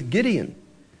here with Gideon.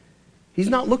 He's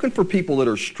not looking for people that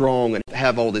are strong and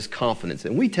have all this confidence.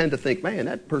 And we tend to think, man,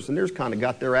 that person there's kind of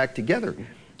got their act together.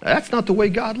 That's not the way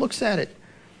God looks at it.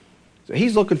 So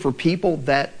he's looking for people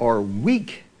that are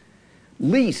weak,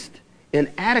 least,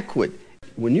 inadequate.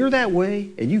 When you're that way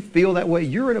and you feel that way,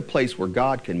 you're in a place where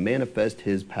God can manifest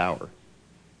his power.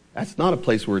 That's not a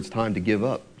place where it's time to give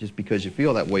up just because you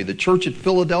feel that way. The church at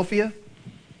Philadelphia,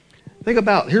 think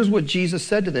about, here's what Jesus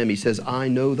said to them. He says, I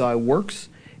know thy works.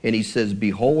 And he says,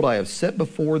 behold, I have set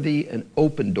before thee an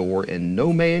open door, and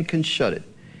no man can shut it.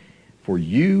 For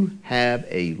you have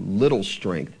a little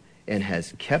strength, and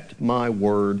has kept my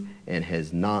word, and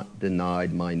has not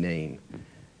denied my name.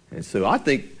 And so I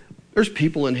think there's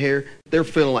people in here, they're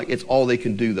feeling like it's all they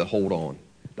can do to hold on.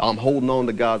 I'm holding on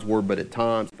to God's word, but at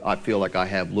times I feel like I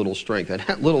have little strength. And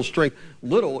that little strength,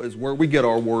 little is where we get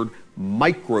our word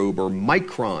microbe or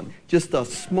micron, just a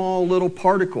small little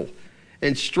particle.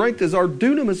 And strength is our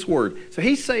dunamis word. So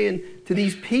he's saying to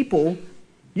these people,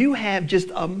 you have just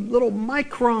a little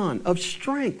micron of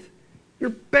strength. You're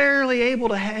barely able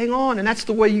to hang on, and that's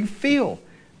the way you feel.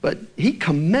 But he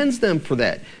commends them for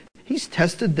that. He's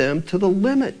tested them to the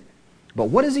limit. But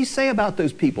what does he say about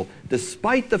those people?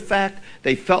 Despite the fact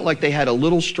they felt like they had a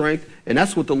little strength, and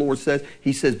that's what the Lord says,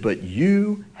 he says, but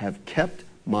you have kept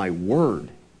my word.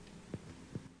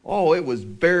 Oh, it was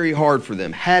very hard for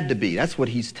them. Had to be. That's what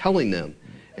he's telling them.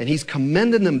 And he's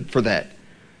commending them for that.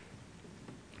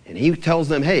 And he tells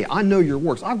them, hey, I know your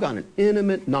works. I've got an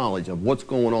intimate knowledge of what's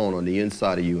going on the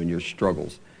inside of you and your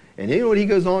struggles. And you know what he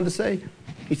goes on to say?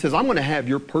 He says, I'm going to have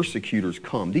your persecutors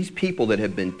come. These people that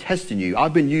have been testing you,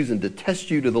 I've been using to test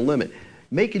you to the limit,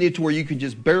 making it to where you can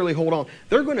just barely hold on.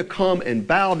 They're going to come and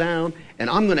bow down, and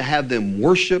I'm going to have them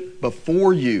worship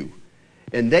before you.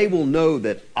 And they will know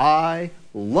that I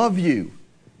love you.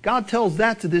 God tells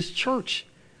that to this church.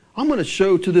 I'm going to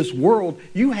show to this world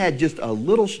you had just a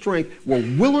little strength, were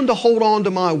willing to hold on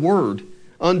to my word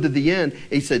unto the end.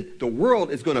 He said, the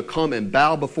world is going to come and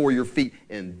bow before your feet,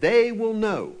 and they will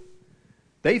know.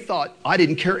 They thought I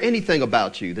didn't care anything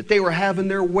about you, that they were having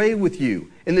their way with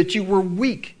you, and that you were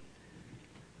weak.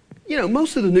 You know,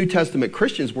 most of the New Testament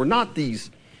Christians were not these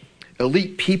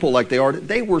elite people like they are.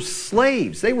 They were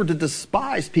slaves. They were the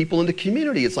despised people in the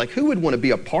community. It's like, who would want to be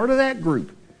a part of that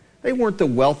group? They weren't the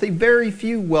wealthy. Very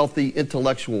few wealthy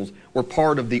intellectuals were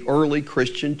part of the early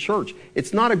Christian church.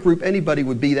 It's not a group anybody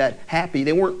would be that happy.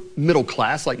 They weren't middle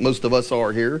class like most of us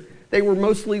are here. They were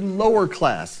mostly lower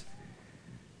class.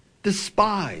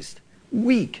 Despised,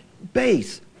 weak,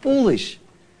 base, foolish.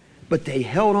 But they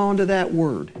held on to that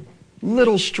word.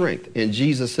 Little strength. And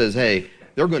Jesus says, hey,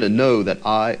 they're going to know that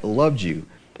I loved you.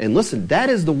 And listen, that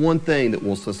is the one thing that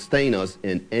will sustain us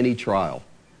in any trial.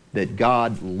 That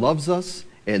God loves us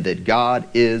and that God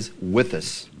is with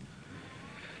us.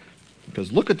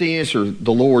 Because look at the answer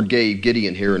the Lord gave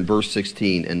Gideon here in verse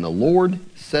 16. And the Lord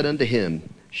said unto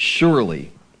him,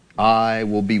 surely I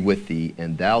will be with thee,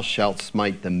 and thou shalt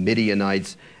smite the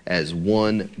Midianites as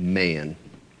one man.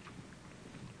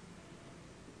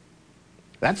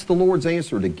 That's the Lord's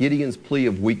answer to Gideon's plea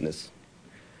of weakness.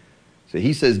 So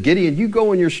he says, Gideon, you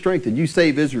go in your strength and you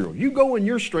save Israel. You go in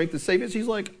your strength and save Israel. He's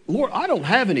like, Lord, I don't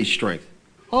have any strength.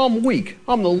 I'm weak.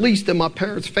 I'm the least in my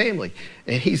parents' family.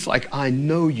 And he's like, I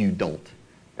know you don't.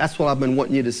 That's what I've been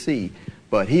wanting you to see.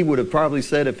 But he would have probably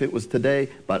said if it was today,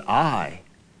 but I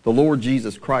the Lord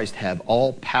Jesus Christ, have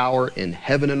all power in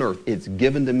heaven and earth. It's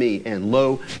given to me, and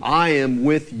lo, I am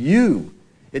with you.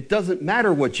 It doesn't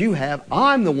matter what you have.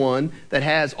 I'm the one that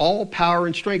has all power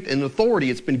and strength and authority.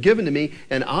 It's been given to me,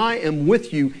 and I am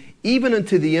with you even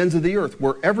unto the ends of the earth,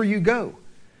 wherever you go.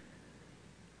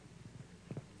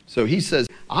 So he says,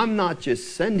 I'm not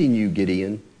just sending you,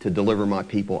 Gideon, to deliver my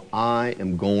people. I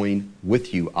am going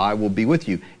with you. I will be with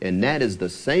you. And that is the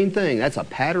same thing. That's a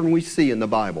pattern we see in the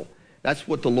Bible. That's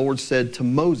what the Lord said to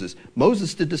Moses.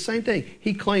 Moses did the same thing.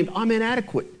 He claimed, I'm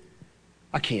inadequate.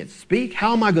 I can't speak.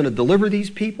 How am I going to deliver these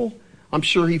people? I'm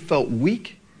sure he felt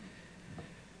weak.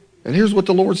 And here's what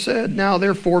the Lord said. Now,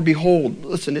 therefore, behold.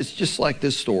 Listen, it's just like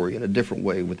this story in a different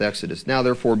way with Exodus. Now,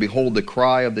 therefore, behold, the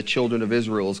cry of the children of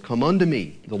Israel has come unto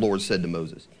me, the Lord said to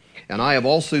Moses. And I have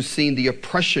also seen the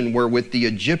oppression wherewith the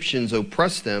Egyptians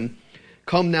oppress them.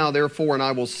 Come now, therefore, and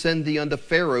I will send thee unto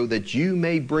Pharaoh, that you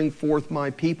may bring forth my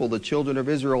people, the children of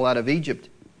Israel, out of Egypt.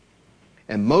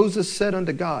 And Moses said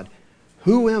unto God,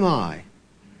 who am I,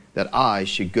 that I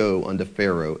should go unto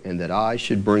Pharaoh, and that I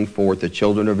should bring forth the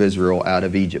children of Israel out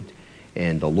of Egypt?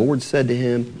 And the Lord said to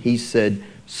him, he said,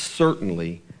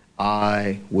 certainly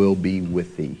I will be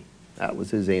with thee. That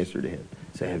was his answer to him.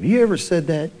 So have you ever said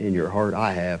that in your heart?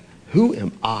 I have. Who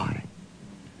am I?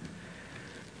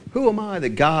 Who am I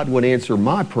that God would answer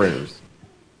my prayers?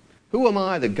 Who am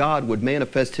I that God would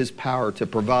manifest his power to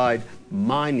provide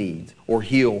my needs, or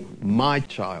heal my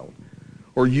child,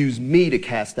 or use me to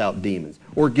cast out demons,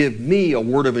 or give me a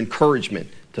word of encouragement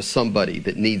to somebody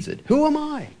that needs it? Who am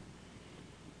I?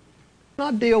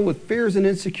 I deal with fears and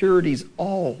insecurities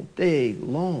all day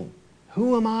long.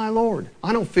 Who am I, Lord?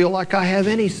 I don't feel like I have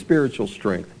any spiritual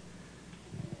strength.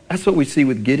 That's what we see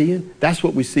with Gideon. That's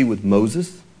what we see with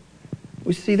Moses.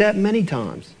 We see that many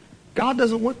times. God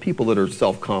doesn't want people that are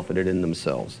self-confident in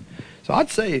themselves. So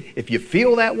I'd say if you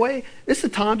feel that way, it's the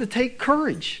time to take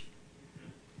courage.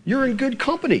 You're in good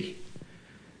company.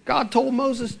 God told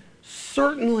Moses,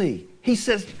 certainly. He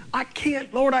says, I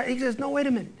can't, Lord. He says, no, wait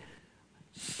a minute.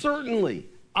 Certainly,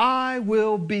 I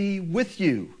will be with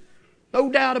you.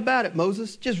 No doubt about it,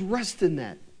 Moses. Just rest in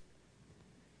that.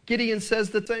 Gideon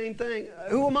says the same thing.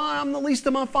 Who am I? I'm the least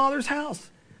of my father's house.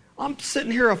 I'm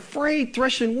sitting here afraid,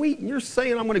 threshing wheat, and you're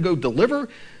saying I'm going to go deliver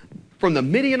from the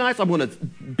Midianites? I'm going to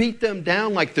beat them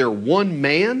down like they're one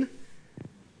man?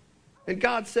 And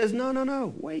God says,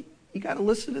 no, wait. You got to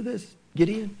listen to this,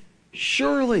 Gideon.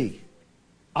 Surely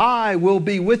I will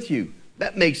be with you.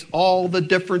 That makes all the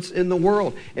difference in the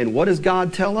world. And what does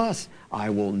God tell us? I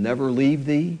will never leave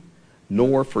thee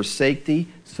nor forsake thee,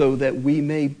 so that we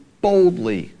may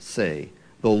boldly say,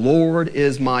 the Lord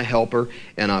is my helper,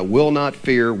 and I will not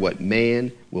fear what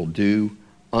man will do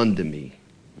unto me.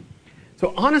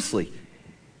 So honestly,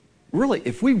 really,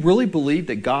 if we really believed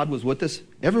that God was with us,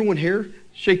 everyone here,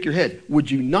 shake your head.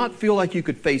 Would you not feel like you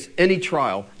could face any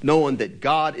trial knowing that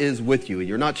God is with you and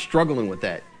you're not struggling with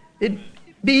that? It'd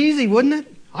be easy, wouldn't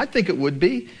it? I think it would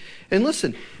be. And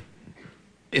listen,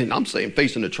 and I'm saying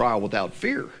facing a trial without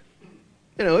fear.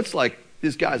 You know, it's like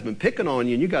this guy's been picking on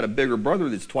you and you got a bigger brother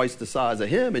that's twice the size of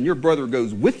him, and your brother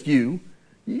goes with you.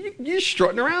 You're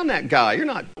strutting around that guy. You're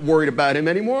not worried about him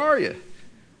anymore, are you?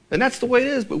 And that's the way it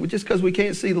is. But just because we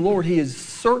can't see the Lord, he is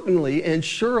certainly and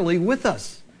surely with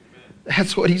us.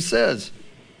 That's what he says.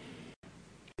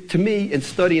 To me, in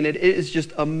studying it, it is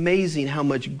just amazing how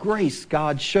much grace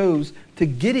God shows to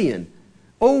Gideon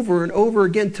over and over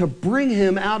again to bring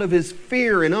him out of his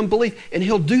fear and unbelief. And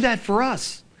he'll do that for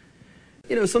us.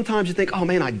 You know, sometimes you think, oh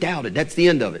man, I doubted. That's the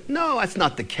end of it. No, that's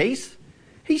not the case.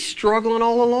 He's struggling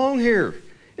all along here.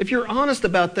 If you're honest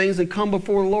about things and come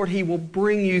before the Lord, he will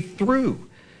bring you through.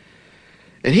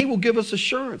 And he will give us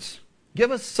assurance.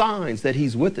 Give us signs that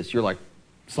he's with us. You're like,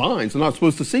 signs? I'm not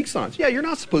supposed to seek signs. Yeah, you're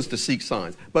not supposed to seek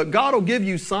signs. But God will give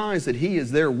you signs that he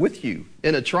is there with you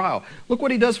in a trial. Look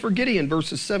what he does for Gideon,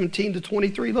 verses 17 to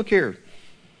 23. Look here.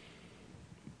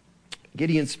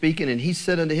 Gideon speaking, and he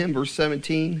said unto him, verse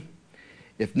 17,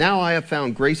 if now I have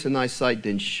found grace in thy sight,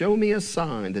 then show me a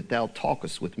sign that thou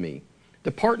talkest with me.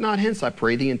 Depart not hence, I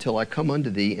pray thee, until I come unto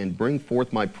thee and bring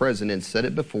forth my present and set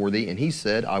it before thee. And he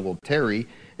said, I will tarry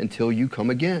until you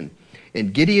come again.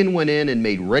 And Gideon went in and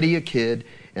made ready a kid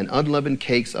and unleavened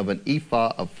cakes of an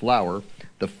ephah of flour.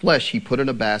 The flesh he put in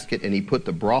a basket, and he put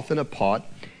the broth in a pot,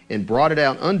 and brought it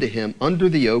out unto him under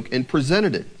the oak, and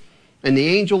presented it. And the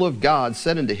angel of God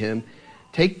said unto him,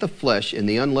 take the flesh and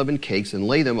the unleavened cakes, and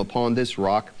lay them upon this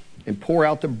rock, and pour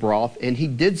out the broth. And he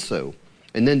did so.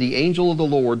 And then the angel of the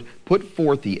Lord put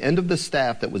forth the end of the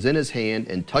staff that was in his hand,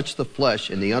 and touched the flesh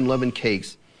and the unleavened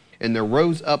cakes. And there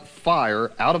rose up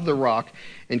fire out of the rock,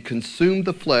 and consumed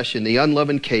the flesh and the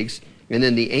unleavened cakes, And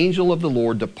then the angel of the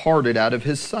Lord departed out of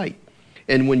his sight.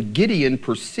 And when Gideon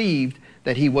perceived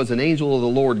that he was an angel of the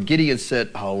Lord, Gideon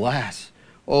said, Alas,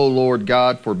 O Lord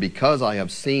God, for because I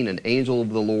have seen an angel of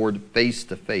the Lord face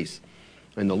to face.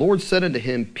 And the Lord said unto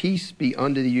him, Peace be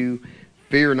unto you,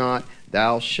 fear not,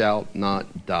 thou shalt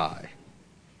not die.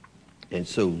 And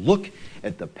so look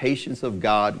at the patience of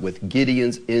God with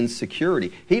Gideon's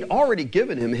insecurity. He'd already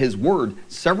given him his word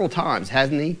several times,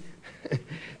 hasn't he?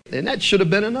 And that should have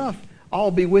been enough.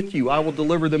 I'll be with you. I will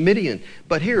deliver the Midian.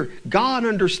 But here, God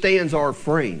understands our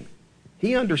frame.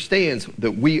 He understands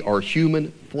that we are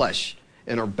human flesh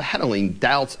and are battling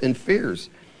doubts and fears.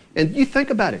 And you think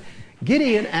about it.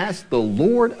 Gideon asked the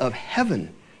Lord of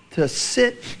heaven to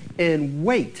sit and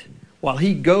wait while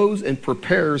he goes and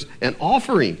prepares an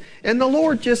offering. And the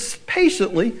Lord just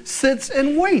patiently sits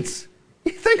and waits.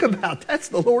 You think about it. That's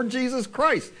the Lord Jesus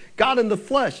Christ, God in the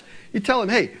flesh. You tell him,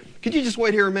 hey, could you just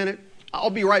wait here a minute? I'll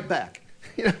be right back.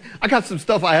 You know, I got some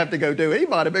stuff I have to go do. He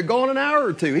might have been gone an hour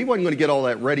or two. He wasn't going to get all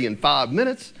that ready in 5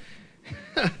 minutes.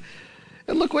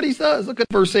 And look what he says. Look at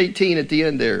verse 18 at the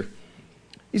end there.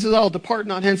 He says, I'll depart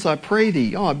not hence, I pray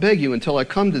thee. I beg you, until I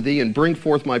come to thee and bring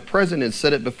forth my present and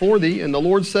set it before thee. And the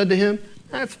Lord said to him,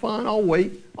 that's fine, I'll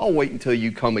wait. I'll wait until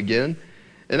you come again.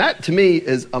 And that to me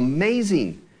is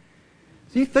amazing.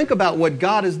 So you think about what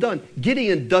God has done.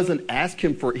 Gideon doesn't ask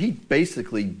him for, he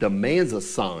basically demands a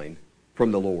sign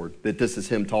from the Lord that this is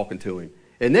him talking to him.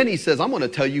 And then he says, I'm going to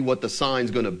tell you what the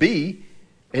sign's going to be.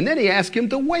 And then he asks him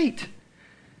to wait.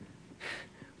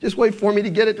 Just wait for me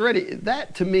to get it ready.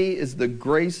 That to me is the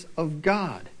grace of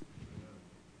God.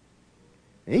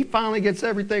 And he finally gets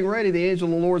everything ready. The angel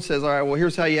of the Lord says, all right, well,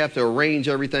 here's how you have to arrange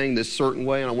everything this certain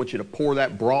way. And I want you to pour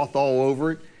that broth all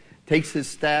over it. Takes his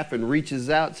staff and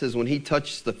reaches out. It says when he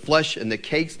touches the flesh and the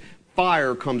cakes,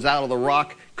 fire comes out of the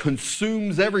rock,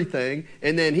 consumes everything,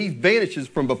 and then he vanishes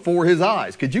from before his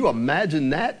eyes. Could you imagine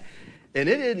that? And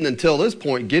it isn't until this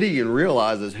point Gideon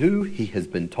realizes who he has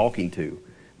been talking to.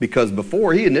 Because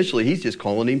before, he's just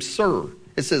calling him sir.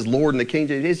 It says Lord in the King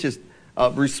James. It's just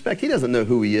respect. He doesn't know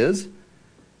who he is.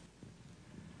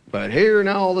 But here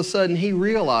now all of a sudden he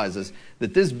realizes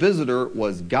that this visitor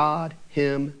was God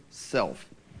himself.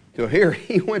 So here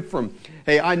he went from,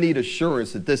 hey, I need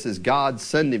assurance that this is God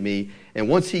sending me. And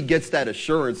once he gets that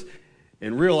assurance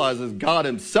and realizes God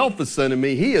himself is sending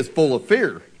me, he is full of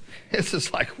fear. It's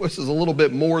just like, this is a little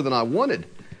bit more than I wanted.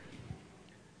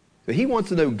 So he wants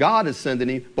to know God is sending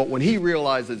him, but when he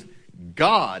realizes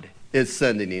God is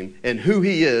sending him and who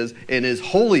he is and his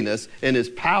holiness and his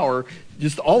power,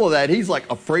 just all of that, he's like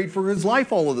afraid for his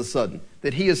life all of a sudden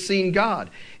that he has seen God.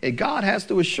 And God has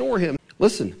to assure him,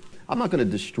 listen, I'm not going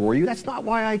to destroy you. That's not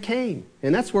why I came.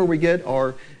 And that's where we get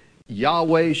our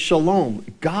Yahweh Shalom.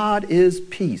 God is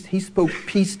peace. He spoke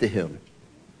peace to him,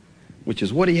 which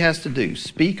is what he has to do.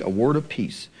 Speak a word of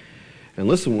peace. And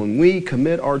listen, when we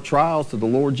commit our trials to the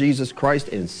Lord Jesus Christ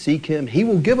and seek him, he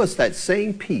will give us that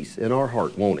same peace in our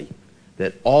heart, won't he?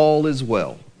 That all is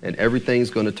well and everything's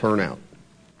going to turn out.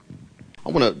 I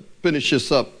want to finish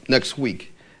this up next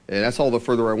week. And that's all the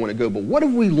further I want to go. But what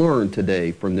have we learned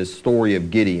today from this story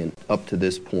of Gideon up to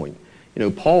this point? You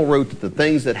know, Paul wrote that the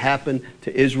things that happened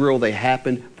to Israel, they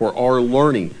happened for our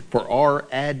learning, for our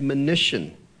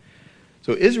admonition.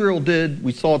 So Israel did,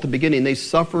 we saw at the beginning, they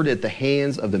suffered at the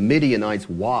hands of the Midianites.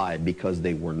 Why? Because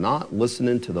they were not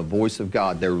listening to the voice of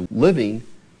God. They're living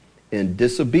in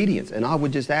disobedience. And I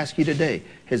would just ask you today,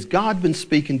 has God been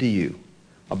speaking to you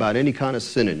about any kind of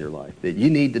sin in your life that you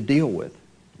need to deal with?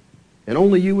 And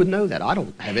only you would know that. I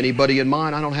don't have anybody in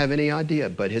mind. I don't have any idea.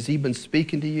 But has he been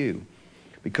speaking to you?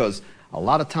 Because a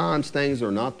lot of times things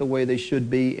are not the way they should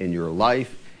be in your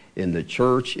life, in the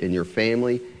church, in your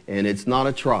family, and it's not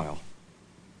a trial.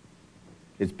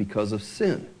 It's because of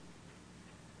sin.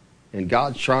 And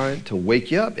God's trying to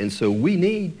wake you up. And so we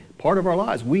need, part of our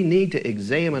lives, we need to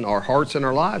examine our hearts and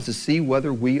our lives to see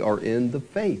whether we are in the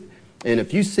faith. And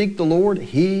if you seek the Lord,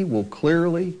 he will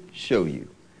clearly show you.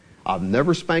 I've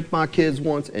never spanked my kids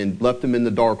once and left them in the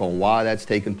dark on why that's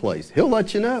taken place. He'll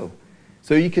let you know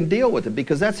so you can deal with it,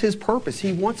 because that's his purpose.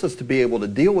 He wants us to be able to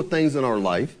deal with things in our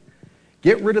life,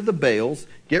 get rid of the Baals,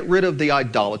 get rid of the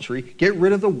idolatry, get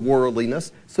rid of the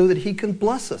worldliness so that he can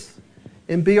bless us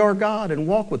and be our God and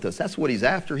walk with us. That's what he's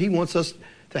after. He wants us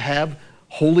to have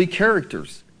holy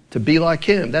characters, to be like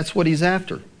him. That's what he's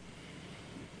after.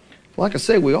 Like I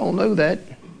say, we all know that.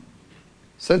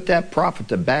 Sent that prophet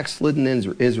to backslidden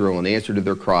Israel in answer to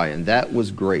their cry, and that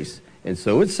was grace. And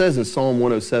so it says in Psalm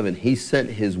 107, he sent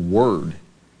his word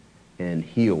and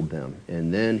healed them,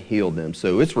 and then healed them.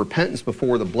 So it's repentance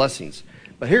before the blessings.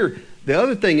 But here, the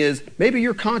other thing is, maybe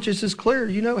your conscience is clear.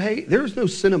 You know, hey, there's no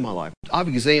sin in my life. I've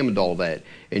examined all that.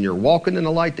 And you're walking in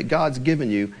the light that God's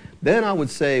given you. Then I would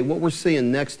say what we're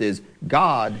seeing next is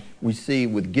God, we see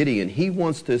with Gideon, he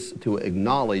wants us to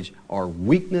acknowledge our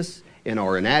weakness and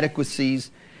our inadequacies.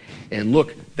 And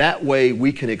look, that way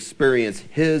we can experience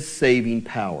his saving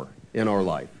power in our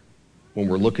life when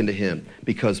we're looking to him.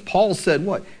 Because Paul said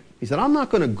what? He said, I'm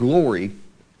not going to glory,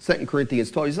 2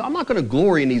 Corinthians 12, he said, I'm not going to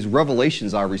glory in these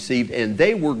revelations I received, and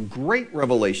they were great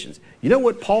revelations. You know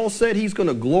what Paul said he's going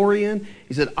to glory in?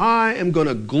 He said, I am going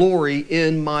to glory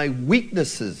in my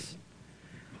weaknesses.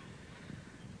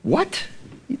 What?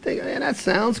 You think, man, that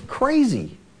sounds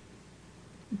crazy.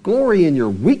 Glory in your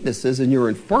weaknesses and your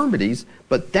infirmities,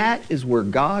 but that is where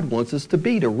God wants us to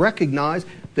be, to recognize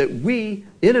that we,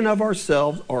 in and of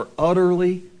ourselves, are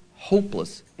utterly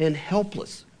hopeless and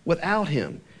helpless without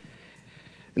him.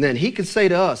 And then he could say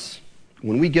to us,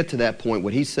 when we get to that point,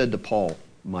 what he said to Paul,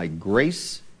 my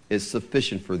grace is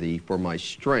sufficient for thee, for my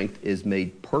strength is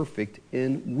made perfect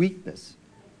in weakness.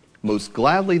 Most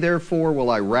gladly, therefore, will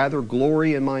I rather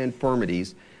glory in my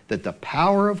infirmities, that the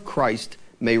power of Christ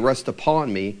may rest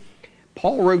upon me.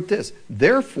 Paul wrote this,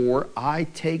 therefore I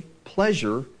take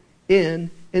pleasure in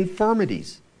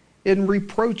infirmities, in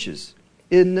reproaches,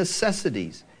 in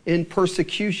necessities, in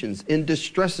persecutions, in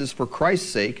distresses for Christ's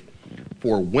sake.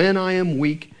 For when I am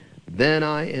weak, then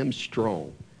I am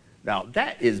strong. Now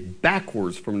that is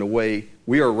backwards from the way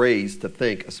we are raised to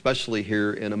think, especially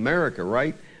here in America,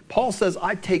 right? Paul says,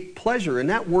 I take pleasure, and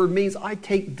that word means I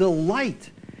take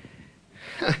delight.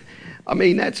 I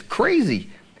mean, that's crazy.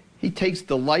 He takes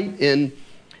delight in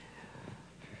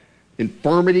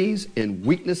infirmities and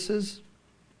weaknesses,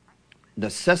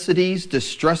 necessities,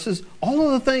 distresses, all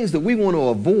of the things that we want to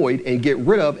avoid and get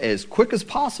rid of as quick as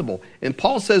possible. And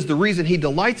Paul says the reason he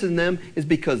delights in them is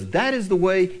because that is the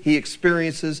way he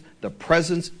experiences the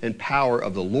presence and power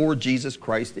of the Lord Jesus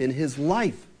Christ in his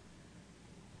life.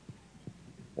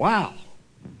 Wow,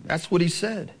 that's what he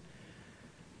said.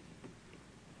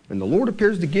 And the Lord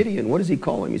appears to Gideon. What does he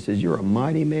call him? He says, you're a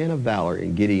mighty man of valor.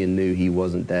 And Gideon knew he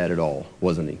wasn't that at all,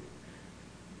 wasn't he?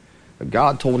 But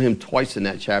God told him twice in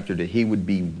that chapter that he would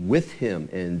be with him.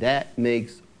 And that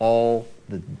makes all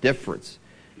the difference.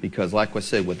 Because like I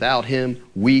said, without him,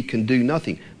 we can do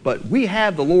nothing. But we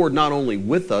have the Lord not only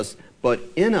with us, but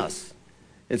in us.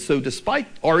 And so despite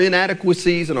our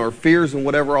inadequacies and our fears and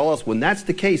whatever else, when that's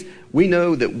the case, we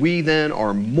know that we then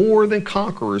are more than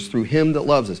conquerors through him that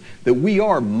loves us. That we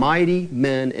are mighty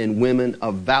men and women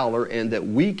of valor, and that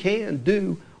we can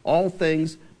do all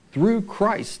things through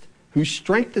Christ who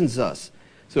strengthens us.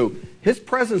 So his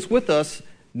presence with us,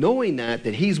 knowing that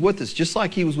he's with us just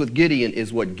like he was with Gideon,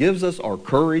 is what gives us our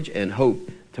courage and hope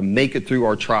to make it through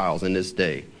our trials in this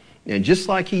day. And just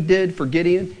like he did for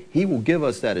Gideon, he will give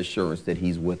us that assurance that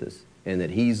he's with us and that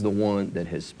he's the one that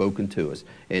has spoken to us.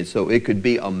 And so it could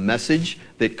be a message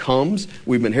that comes.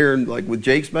 We've been hearing, like with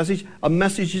Jake's message, a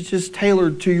message that's just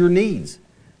tailored to your needs.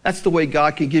 That's the way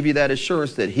God can give you that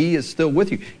assurance that he is still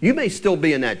with you. You may still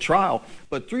be in that trial,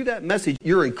 but through that message,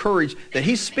 you're encouraged that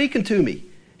he's speaking to me.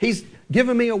 He's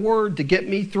given me a word to get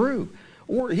me through.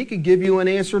 Or he could give you an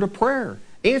answer to prayer.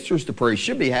 Answers to prayer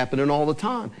should be happening all the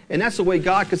time. And that's the way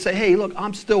God could say, hey, look,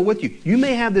 I'm still with you. You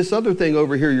may have this other thing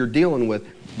over here you're dealing with,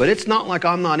 but it's not like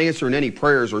I'm not answering any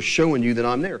prayers or showing you that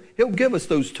I'm there. He'll give us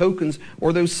those tokens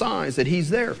or those signs that he's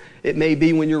there. It may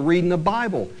be when you're reading the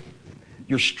Bible.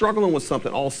 You're struggling with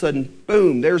something. All of a sudden,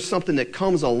 boom, there's something that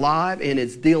comes alive and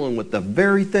it's dealing with the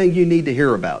very thing you need to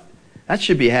hear about. That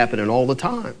should be happening all the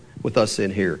time with us in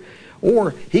here.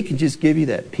 Or he can just give you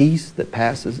that peace that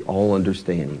passes all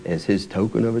understanding as his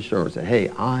token of assurance that, hey,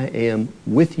 I am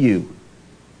with you.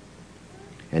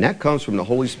 And that comes from the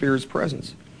Holy Spirit's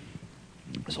presence.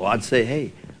 So I'd say,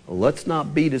 hey, let's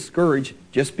not be discouraged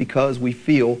just because we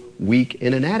feel weak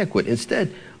and inadequate.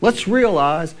 Instead, let's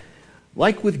realize,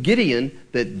 like with Gideon,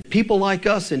 that people like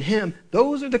us and him,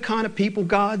 those are the kind of people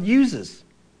God uses.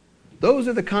 Those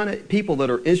are the kind of people that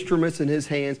are instruments in his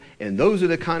hands, and those are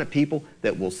the kind of people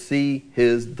that will see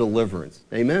his deliverance.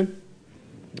 Amen?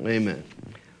 Amen.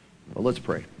 Well, let's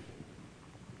pray.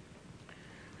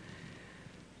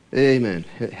 Amen.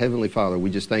 Heavenly Father,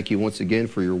 we just thank you once again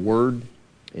for your word,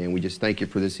 and we just thank you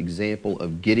for this example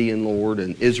of Gideon, Lord,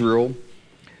 and Israel,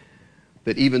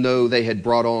 that even though they had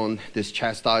brought on this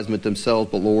chastisement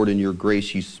themselves, but Lord, in your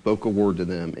grace, you spoke a word to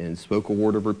them and spoke a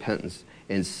word of repentance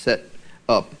and set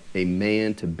up a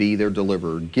man to be their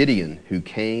deliverer. Gideon, who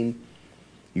came,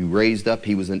 you raised up.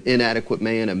 He was an inadequate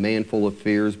man, a man full of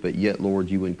fears, but yet, Lord,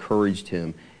 you encouraged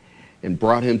him. and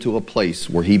brought him to a place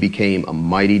where he became a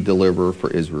mighty deliverer for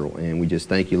Israel. And we just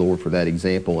thank you, Lord, for that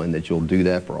example, and that you'll do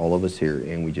that for all of us here.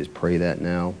 And we just pray that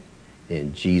now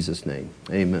in Jesus' name.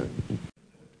 Amen.